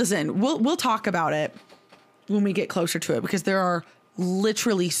 Listen, we'll talk about it when we get closer to it, because there are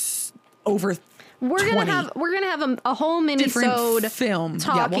literally over We're gonna have a whole mini-sode film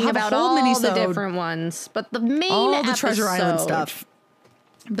talking about all the different ones, but the main all the Treasure Island stuff.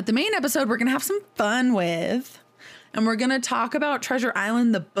 But the main episode we're gonna have some fun with, and we're gonna talk about Treasure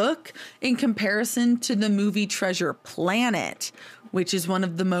Island, the book, in comparison to the movie Treasure Planet, which is one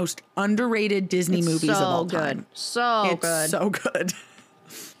of the most underrated Disney movies of all time. So good.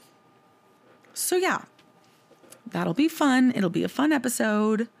 So yeah, that'll be fun. It'll be a fun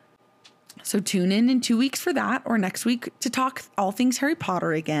episode. So tune in 2 weeks for that, or next week to talk all things Harry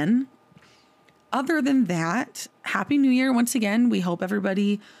Potter again. Other than that, Happy New Year once again. We hope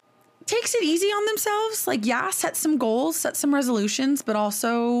everybody takes it easy on themselves. Like, set some goals, set some resolutions, but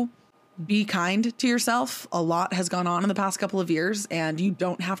also be kind to yourself. A lot has gone on in the past couple of years, and you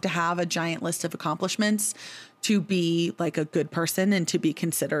don't have to have a giant list of accomplishments to be like a good person and to be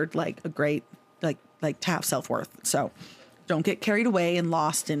considered like a great, like to have self-worth. So don't get carried away and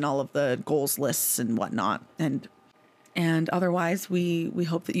lost in all of the goals lists and whatnot. And otherwise, we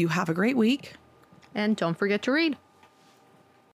hope that you have a great week. And don't forget to read.